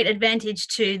 that's a great advantage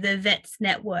to the Vets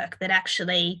Network, that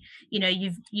actually, you know,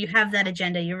 you have that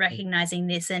agenda, you're recognizing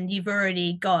this, and you've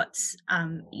already got,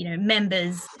 you know,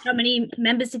 members. How many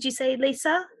members did you say,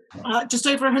 Lisa? Just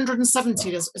over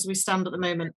 170 as we stand at the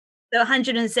moment. So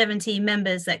 170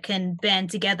 members that can band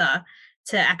together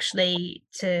to actually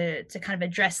to kind of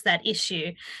address that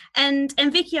issue. And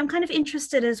Vicky, I'm kind of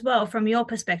interested as well from your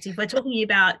perspective. We're talking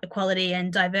about equality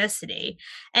and diversity,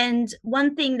 and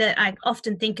one thing that I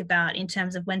often think about in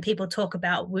terms of when people talk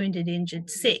about wounded, injured,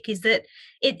 sick is that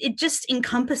it just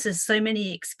encompasses so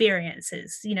many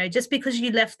experiences. You know, just because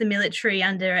you left the military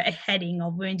under a heading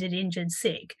of wounded, injured,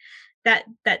 sick, that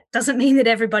doesn't mean that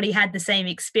everybody had the same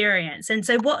experience. And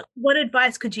so what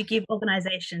advice could you give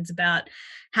organizations about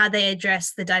how they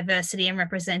address the diversity and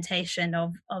representation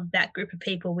of that group of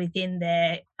people within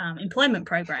their employment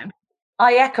program?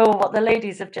 I echo what the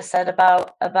ladies have just said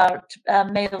about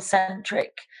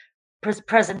male-centric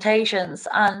presentations,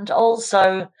 and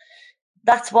also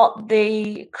that's what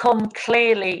they come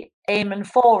clearly aiming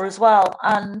for as well.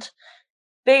 And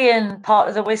being part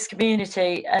of the WIS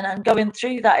community and going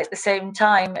through that at the same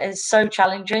time is so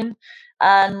challenging.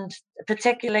 And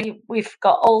particularly, we've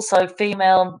got also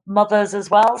female mothers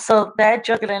as well. So they're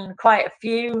juggling quite a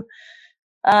few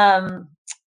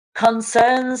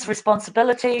concerns,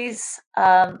 responsibilities,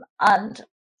 and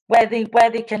where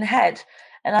they can head.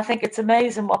 And I think it's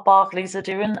amazing what Barclays are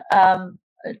doing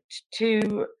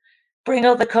to bring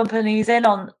other companies in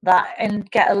on that and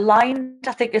get aligned.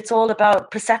 I think it's all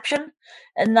about perception,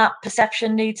 and that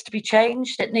perception needs to be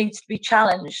changed. It needs to be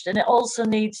challenged, and it also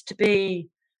needs to be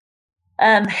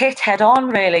hit head on,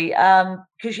 really,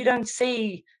 because you don't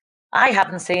see, I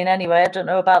haven't seen anyway, I don't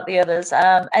know about the others,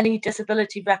 any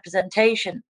disability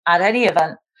representation at any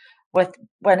event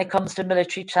when it comes to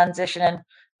military transitioning.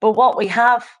 But what we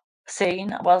have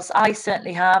seen, well, I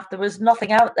certainly have, there was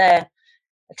nothing out there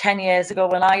 10 years ago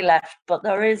when I left, but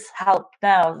there is help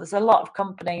now. There's a lot of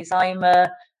companies. I'm an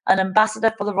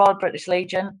ambassador for the Royal British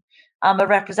Legion. I'm a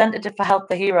representative for Help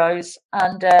the Heroes,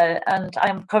 and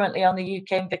I'm currently on the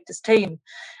UK Invictus team.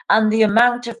 And the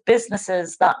amount of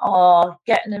businesses that are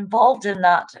getting involved in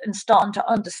that and starting to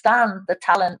understand the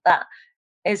talent that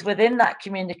is within that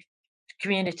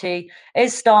community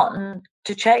is starting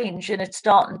to change, and it's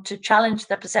starting to challenge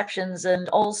their perceptions, and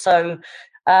also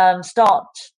start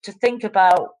to think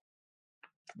about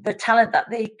the talent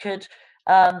that they could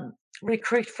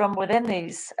recruit from within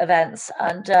these events.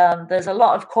 And there's a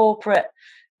lot of corporate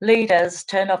leaders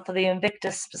turn up for the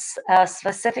Invictus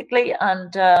specifically,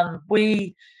 and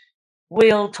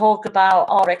we'll talk about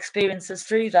our experiences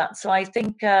through that. So I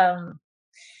think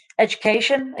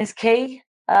education is key,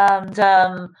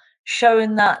 and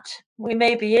showing that we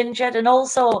may be injured and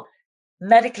also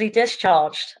medically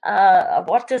discharged.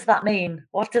 What does that mean?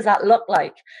 What does that look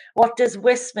like? What does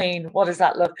WIS mean? What does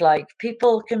that look like?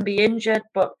 People can be injured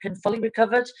but can fully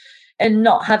recovered and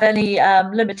not have any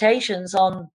limitations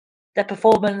on their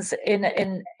performance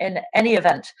in any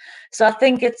event. So I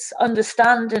think it's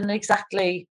understanding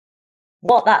exactly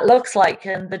what that looks like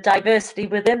and the diversity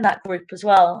within that group as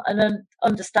well, and then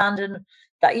understanding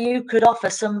that you could offer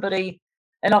somebody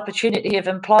an opportunity of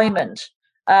employment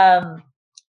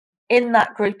in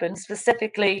that group, and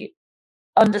specifically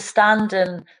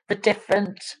understanding the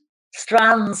different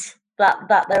strands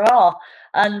that there are.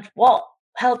 And what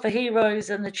Health for Heroes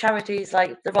and the charities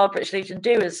like the Royal British Legion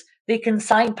do is they can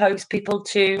signpost people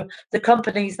to the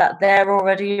companies that they're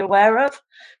already aware of.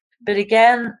 But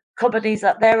again, companies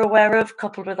that they're aware of,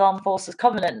 coupled with Armed Forces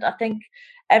Covenant, I think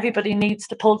everybody needs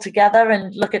to pull together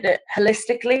and look at it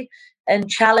holistically and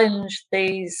challenge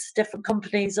these different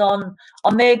companies on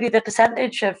maybe the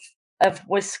percentage of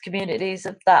WIS communities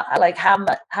of that, like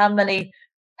how many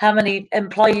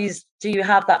employees do you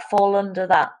have that fall under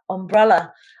that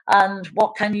umbrella, and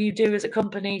what can you do as a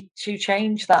company to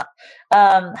change that?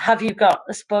 Have you got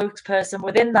a spokesperson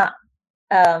within that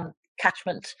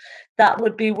catchment that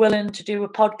would be willing to do a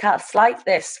podcast like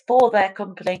this for their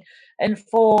company and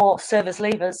for service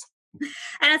leavers?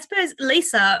 And I suppose,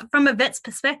 Lisa, from a vet's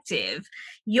perspective,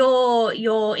 you're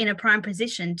in a prime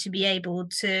position to be able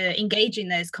to engage in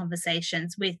those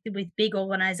conversations with big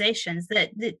organizations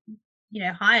that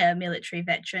hire military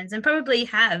veterans and probably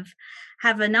have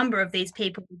a number of these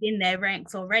people within their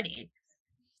ranks already.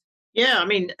 Yeah, I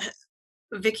mean,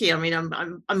 Vicky, I mean,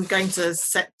 I'm going to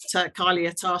set Kylie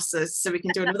a task so we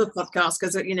can do another podcast,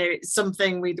 because it's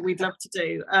something we'd love to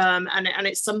do, and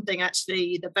it's something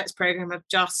actually the VETS program have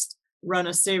just run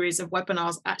a series of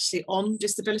webinars actually on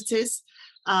disabilities,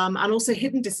 and also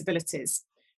hidden disabilities.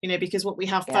 Because what we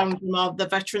have found from the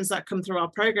veterans that come through our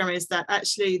program is that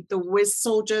actually the WIS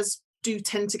soldiers do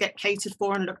tend to get catered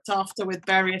for and looked after with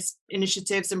various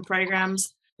initiatives and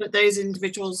programs. But those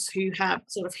individuals who have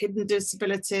sort of hidden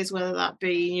disabilities, whether that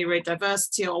be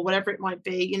neurodiversity or whatever it might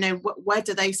be, where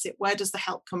do they sit? Where does the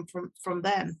help come from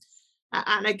them?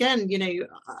 And again,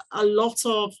 a lot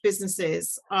of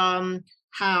businesses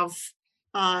have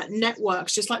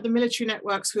networks, just like the military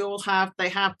networks we all have. They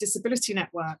have disability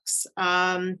networks,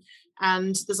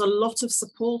 and there's a lot of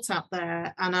support out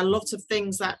there, and a lot of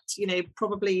things that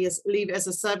probably as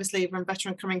a service leaver and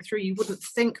veteran coming through, you wouldn't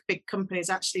think big companies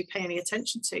actually pay any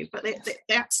attention to, but they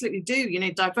absolutely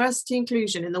do. Diversity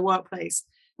inclusion in the workplace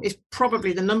is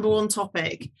probably the number one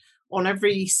topic on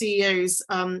every CEO's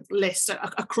list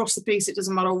across the piece. It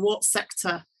doesn't matter what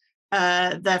sector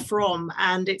they're from,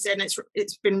 and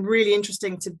it's been really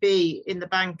interesting to be in the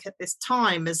bank at this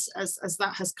time as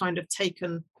that has kind of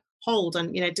taken hold,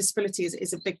 and disability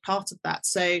is a big part of that.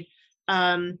 So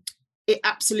it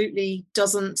absolutely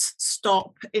doesn't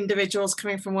stop individuals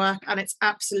coming from work, and it's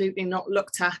absolutely not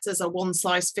looked at as a one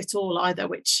size fit all either,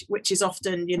 which is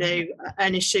often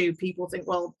an issue. People think,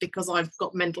 well, because I've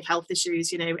got mental health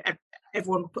issues,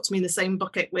 everyone puts me in the same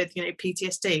bucket with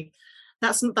PTSD.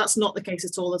 That's not the case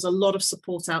at all. There's a lot of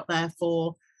support out there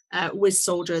for WIS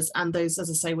soldiers and those,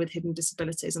 as I say, with hidden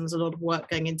disabilities, and there's a lot of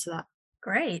work going into that.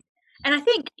 Great. And I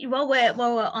think while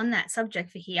we're on that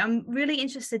subject, Vicky, I'm really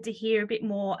interested to hear a bit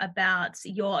more about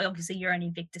obviously you're an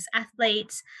Invictus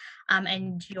athlete,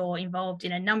 and you're involved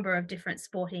in a number of different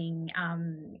sporting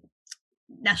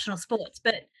national sports.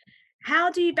 But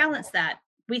how do you balance that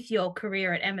with your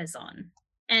career at Amazon?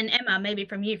 And Emma, maybe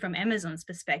from Amazon's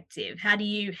perspective, how do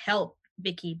you help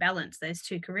Vicky balance those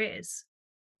two careers?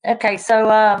 Okay, so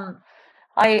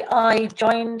I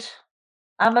joined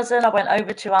Amazon. I went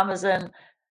over to Amazon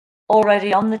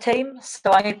already on the team,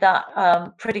 so I made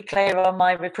that pretty clear on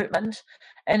my recruitment,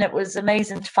 and it was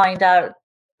amazing to find out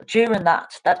during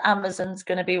that Amazon's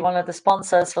going to be one of the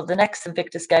sponsors for the next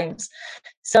Invictus Games.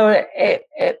 So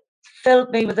it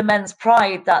filled me with immense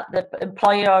pride that the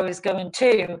employer I was going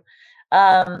to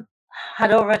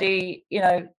had already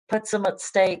put some at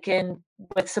stake in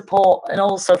with support and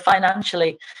also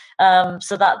financially,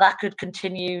 so that could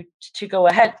continue to go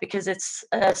ahead, because it's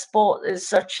sport is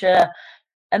such a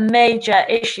major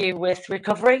issue with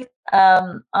recovery,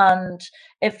 and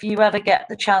if you ever get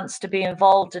the chance to be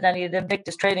involved in any of the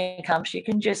Invictus training camps, you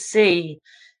can just see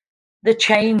the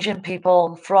change in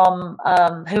people from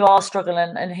who are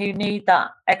struggling and who need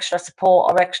that extra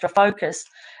support or extra focus.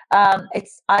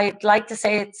 I'd like to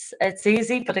say it's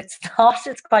easy, but it's not.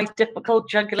 It's quite difficult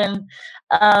juggling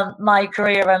my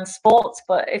career and sports,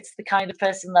 but it's the kind of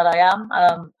person that I am.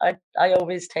 I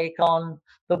always take on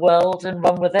the world and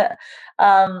run with it.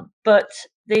 But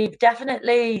they've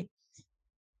definitely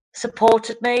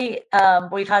supported me.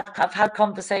 I've had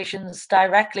conversations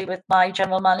directly with my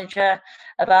general manager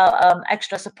about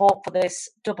extra support for this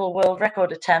double world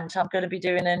record attempt I'm going to be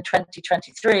doing in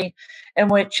 2023, in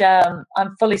which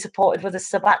I'm fully supported with a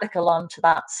sabbatical onto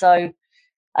that. So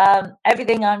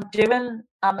Everything I'm doing,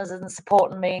 Amazon's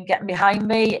supporting me and getting behind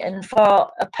me. And for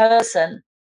a person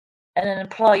and an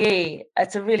employee,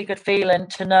 it's a really good feeling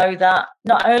to know that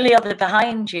not only are they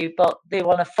behind you, but they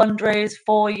want to fundraise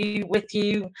for you, with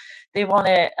you. They want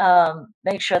to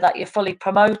make sure that you're fully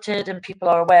promoted and people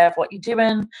are aware of what you're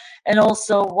doing, and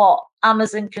also what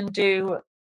Amazon can do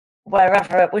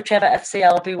whichever FC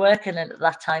I'll be working in at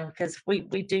that time, because we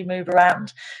do move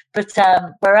around. But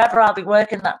wherever I'll be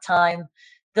working that time,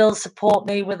 they'll support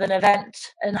me with an event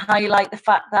and highlight the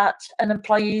fact that an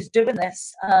employee is doing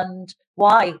this and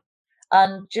why,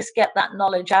 and just get that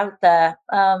knowledge out there.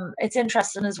 It's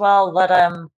interesting as well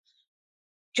that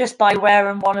just by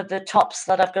wearing one of the tops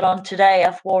that I've got on today,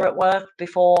 I've wore at work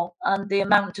before, and the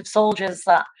amount of soldiers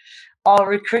that are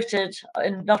recruited,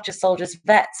 and not just soldiers,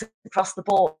 vets across the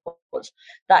board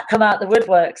that come out the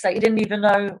woodworks that you didn't even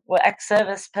know were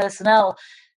ex-service personnel.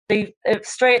 They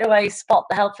straight away spot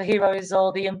the Help for Heroes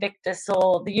or the Invictus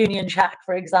or the Union Jack,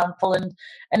 for example, and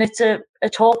it's a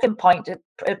talking point.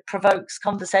 It provokes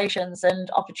conversations and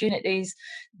opportunities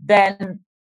then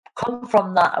come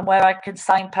from that, and where I can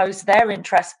signpost their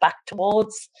interest back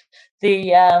towards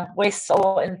the WIS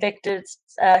or Invictus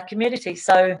community.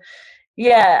 So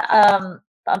yeah,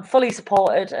 I'm fully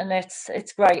supported, and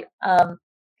it's great.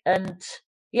 And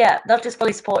yeah, not just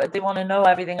fully supported, they want to know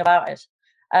everything about it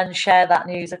and share that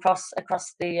news across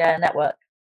the network.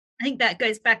 I think that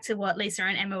goes back to what Lisa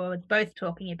and Emma were both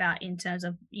talking about in terms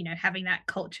of, having that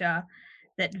culture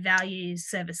that values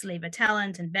service leaver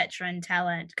talent and veteran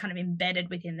talent kind of embedded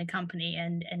within the company,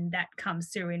 and that comes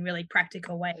through in really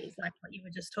practical ways, like what you were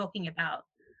just talking about.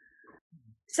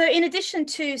 So in addition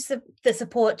to the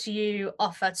support you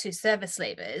offer to service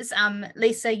leavers,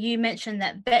 Lisa, you mentioned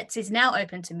that VETS is now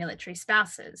open to military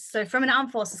spouses. So from an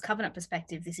Armed Forces Covenant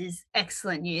perspective, this is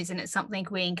excellent news, and it's something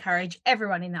we encourage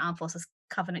everyone in the Armed Forces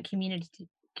Covenant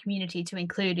community to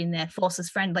include in their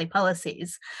forces-friendly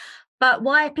policies. But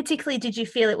why particularly did you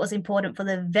feel it was important for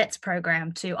the VETS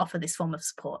program to offer this form of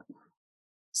support?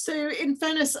 So in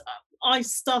fairness, I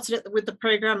started it with the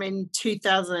program in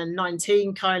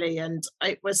 2019, Kylie, and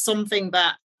it was something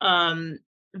that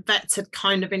VETS had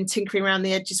kind of been tinkering around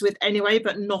the edges with anyway,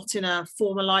 but not in a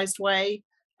formalized way.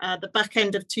 The back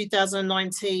end of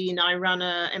 2019, I ran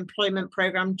an employment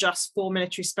program just for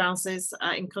military spouses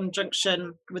in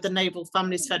conjunction with the Naval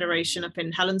Families Federation up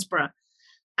in Helensburgh.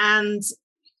 And,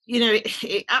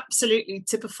 it absolutely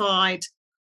typified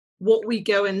what we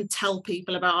go and tell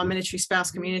people about our military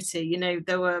spouse community.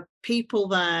 There were people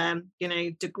there,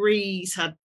 degrees,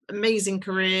 had amazing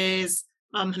careers,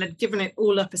 and had given it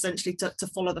all up essentially to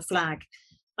follow the flag,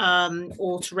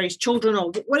 or to raise children,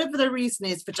 or whatever the reason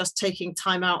is for just taking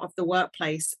time out of the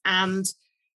workplace. And,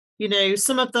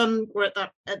 some of them were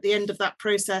at the end of that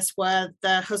process where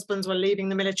their husbands were leaving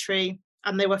the military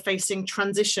and they were facing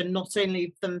transition, not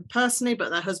only them personally,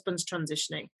 but their husbands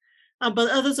transitioning.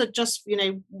 But others had just,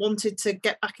 wanted to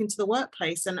get back into the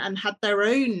workplace and had their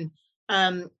own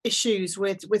issues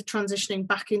with transitioning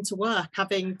back into work,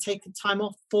 having taken time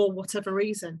off for whatever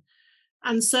reason.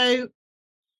 And so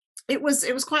it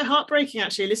was quite heartbreaking,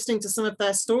 actually, listening to some of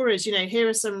their stories. Here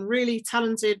are some really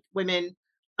talented women.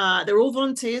 They're all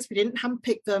volunteers. We didn't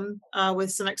handpick them,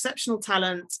 with some exceptional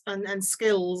talent and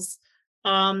skills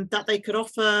that they could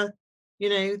offer,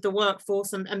 the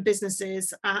workforce and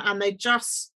businesses. And they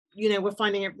just, we're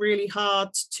finding it really hard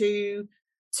to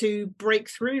break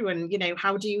through. And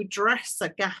how do you address a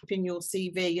gap in your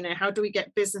CV? How do we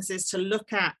get businesses to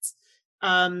look at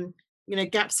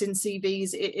gaps in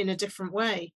CVs in a different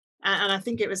way? And I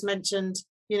think it was mentioned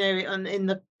in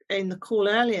the call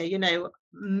earlier,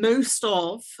 most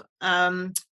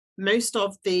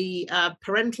of the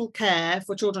parental care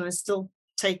for children is still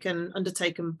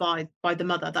undertaken by the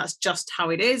mother. That's just how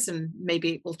it is, and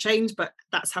maybe it will change, but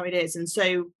that's how it is. And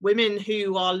so women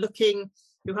who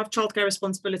have childcare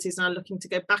responsibilities and are looking to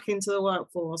go back into the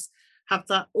workforce have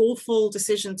that awful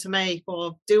decision to make,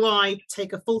 or do I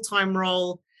take a full-time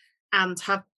role and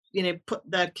have put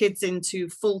their kids into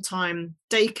full-time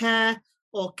daycare,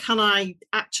 or can I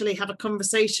actually have a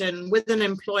conversation with an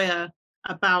employer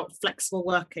about flexible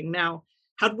working? Now,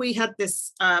 had we had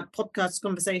this podcast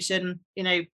conversation,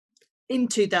 in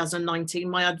 2019,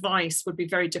 my advice would be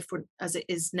very different as it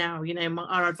is now.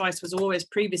 Our advice was always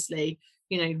previously,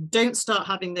 don't start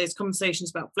having those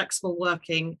conversations about flexible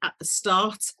working at the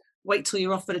start. Wait till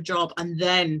you're offered a job and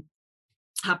then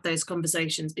have those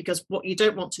conversations, because what you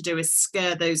don't want to do is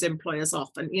scare those employers off.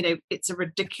 And, it's a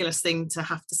ridiculous thing to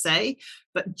have to say,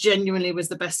 but genuinely was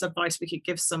the best advice we could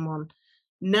give someone.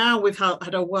 Now we've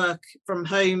had a work from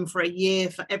home for a year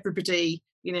for everybody,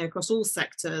 across all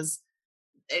sectors.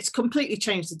 it's completely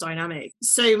changed the dynamic.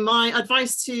 So my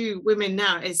advice to women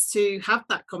now is to have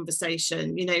that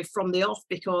conversation, from the off,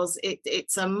 because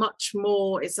it's a much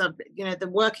more, the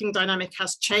working dynamic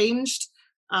has changed.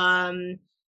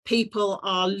 People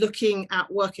are looking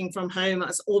at working from home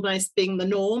as almost being the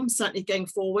norm, certainly going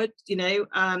forward.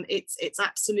 It's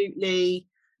absolutely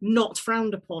not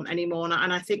frowned upon anymore.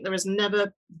 And I think there has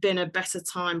never been a better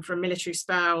time for a military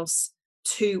spouse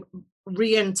to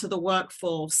re-enter the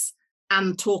workforce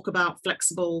and talk about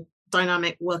flexible,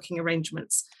 dynamic working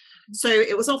arrangements. So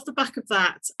it was off the back of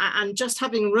that, and just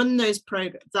having run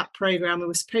that program, we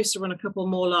were supposed to run a couple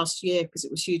more last year because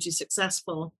it was hugely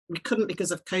successful. We couldn't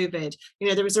because of COVID.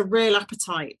 There was a real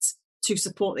appetite to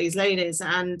support these ladies,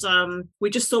 and we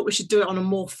just thought we should do it on a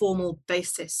more formal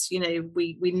basis.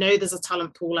 We know there's a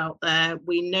talent pool out there.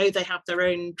 We know they have their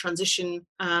own transition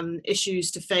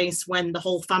issues to face when the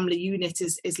whole family unit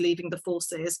is leaving the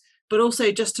forces, but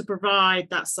also just to provide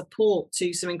that support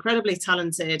to some incredibly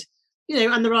talented,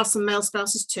 and there are some male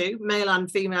spouses too, male and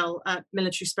female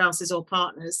military spouses or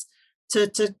partners,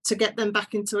 to get them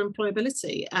back into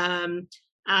employability.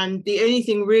 And the only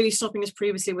thing really stopping us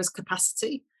previously was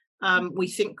capacity. We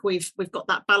think we've got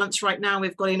that balance right now.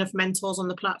 We've got enough mentors on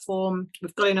the platform.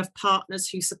 We've got enough partners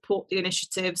who support the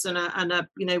initiatives and are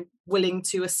willing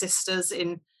to assist us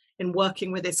in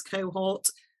working with this cohort.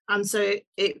 And so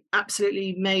it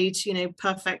absolutely made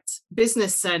perfect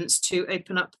business sense to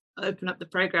open up the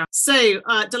program. So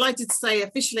delighted to say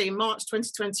officially in March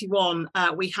 2021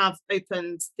 we have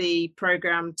opened the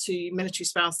program to military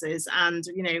spouses, and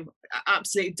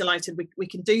absolutely delighted we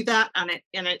can do that, and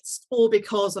it's all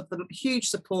because of the huge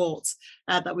support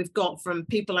that we've got from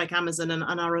people like Amazon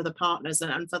and our other partners,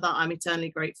 and for that I'm eternally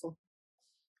grateful.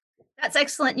 That's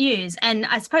excellent news. And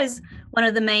I suppose one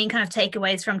of the main kind of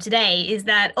takeaways from today is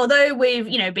that although we've,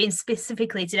 been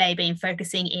specifically today been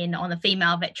focusing in on the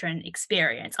female veteran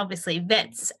experience, obviously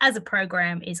VETS as a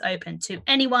program is open to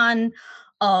anyone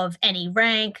of any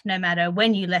rank, no matter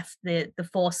when you left the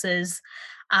forces,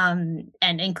 and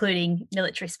including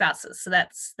military spouses. So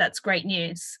that's great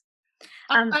news.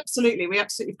 Absolutely. We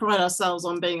absolutely pride ourselves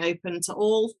on being open to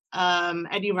all,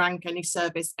 any rank, any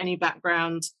service, any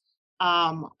background.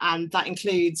 And that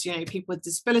includes, people with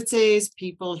disabilities,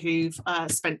 people who've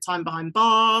spent time behind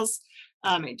bars.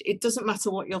 It doesn't matter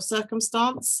what your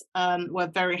circumstance. We're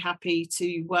very happy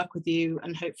to work with you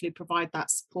and hopefully provide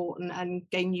that support and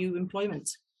gain you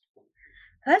employment.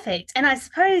 Perfect. And I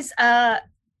suppose,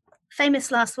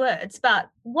 famous last words, but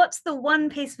what's the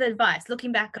one piece of advice,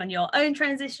 looking back on your own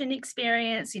transition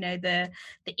experience, the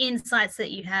insights that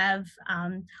you have,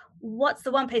 what's the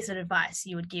one piece of advice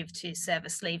you would give to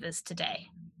service leavers today?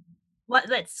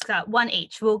 Let's start one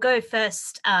each. We'll go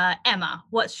first. Emma,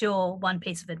 what's your one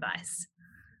piece of advice?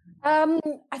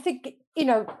 I think,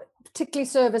 particularly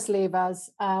service leavers,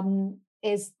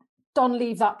 is don't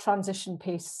leave that transition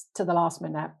piece to the last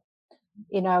minute.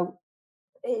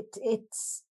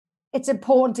 It's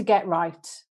important to get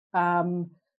right.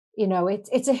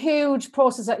 It's a huge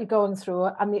process that you're going through,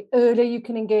 and the earlier you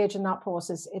can engage in that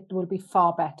process, it will be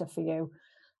far better for you.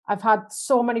 I've had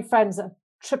so many friends that have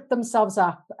tripped themselves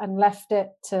up and left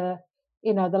it to,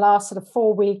 the last sort of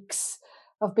 4 weeks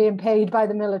of being paid by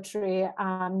the military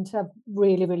and have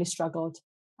really, really struggled.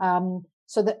 So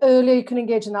the earlier you can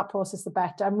engage in that process, the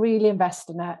better, and really invest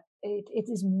in it. It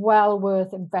is well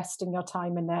worth investing your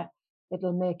time in it.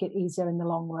 It'll make it easier in the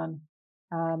long run.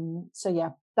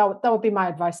 That would be my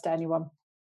advice to anyone.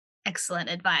 Excellent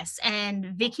advice.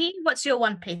 And Vicky, what's your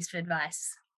one piece of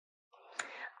advice?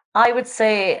 I would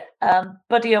say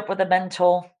buddy up with a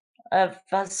mentor, of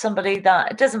somebody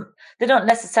that they don't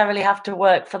necessarily have to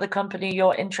work for the company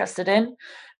you're interested in,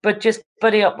 but just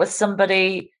buddy up with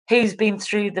somebody who's been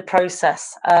through the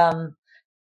process,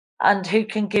 and who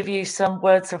can give you some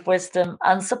words of wisdom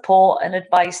and support and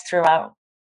advice throughout.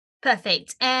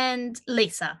 Perfect. And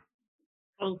Lisa?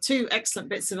 Well, two excellent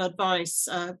bits of advice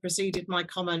preceded my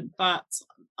comment, but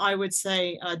I would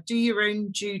say do your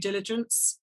own due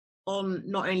diligence on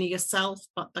not only yourself,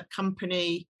 but the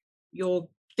company you're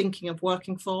thinking of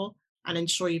working for, and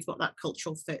ensure you've got that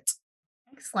cultural fit.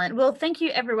 Excellent. Well, thank you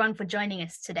everyone for joining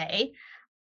us today.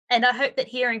 And I hope that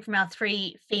hearing from our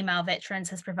 3 female veterans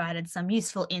has provided some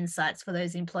useful insights for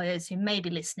those employers who may be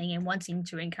listening and wanting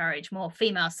to encourage more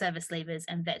female service leavers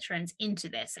and veterans into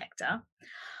their sector.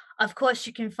 Of course,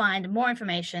 you can find more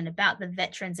information about the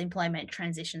Veterans Employment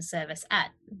Transition Service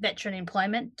at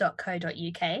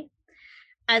veteranemployment.co.uk.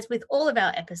 As with all of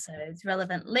our episodes,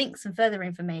 relevant links and further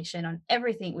information on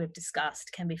everything we've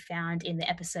discussed can be found in the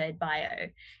episode bio.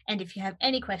 And if you have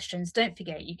any questions, don't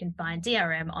forget you can find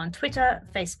DRM on Twitter,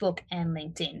 Facebook, and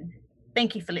LinkedIn.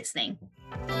 Thank you for listening.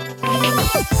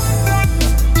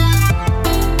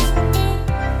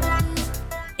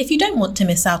 If you don't want to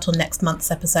miss out on next month's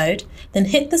episode, then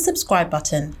hit the subscribe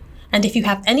button. And if you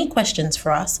have any questions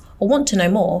for us or want to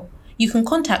know more, you can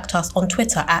contact us on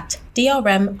Twitter at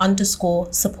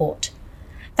DRM_support.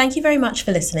 Thank you very much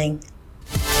for listening.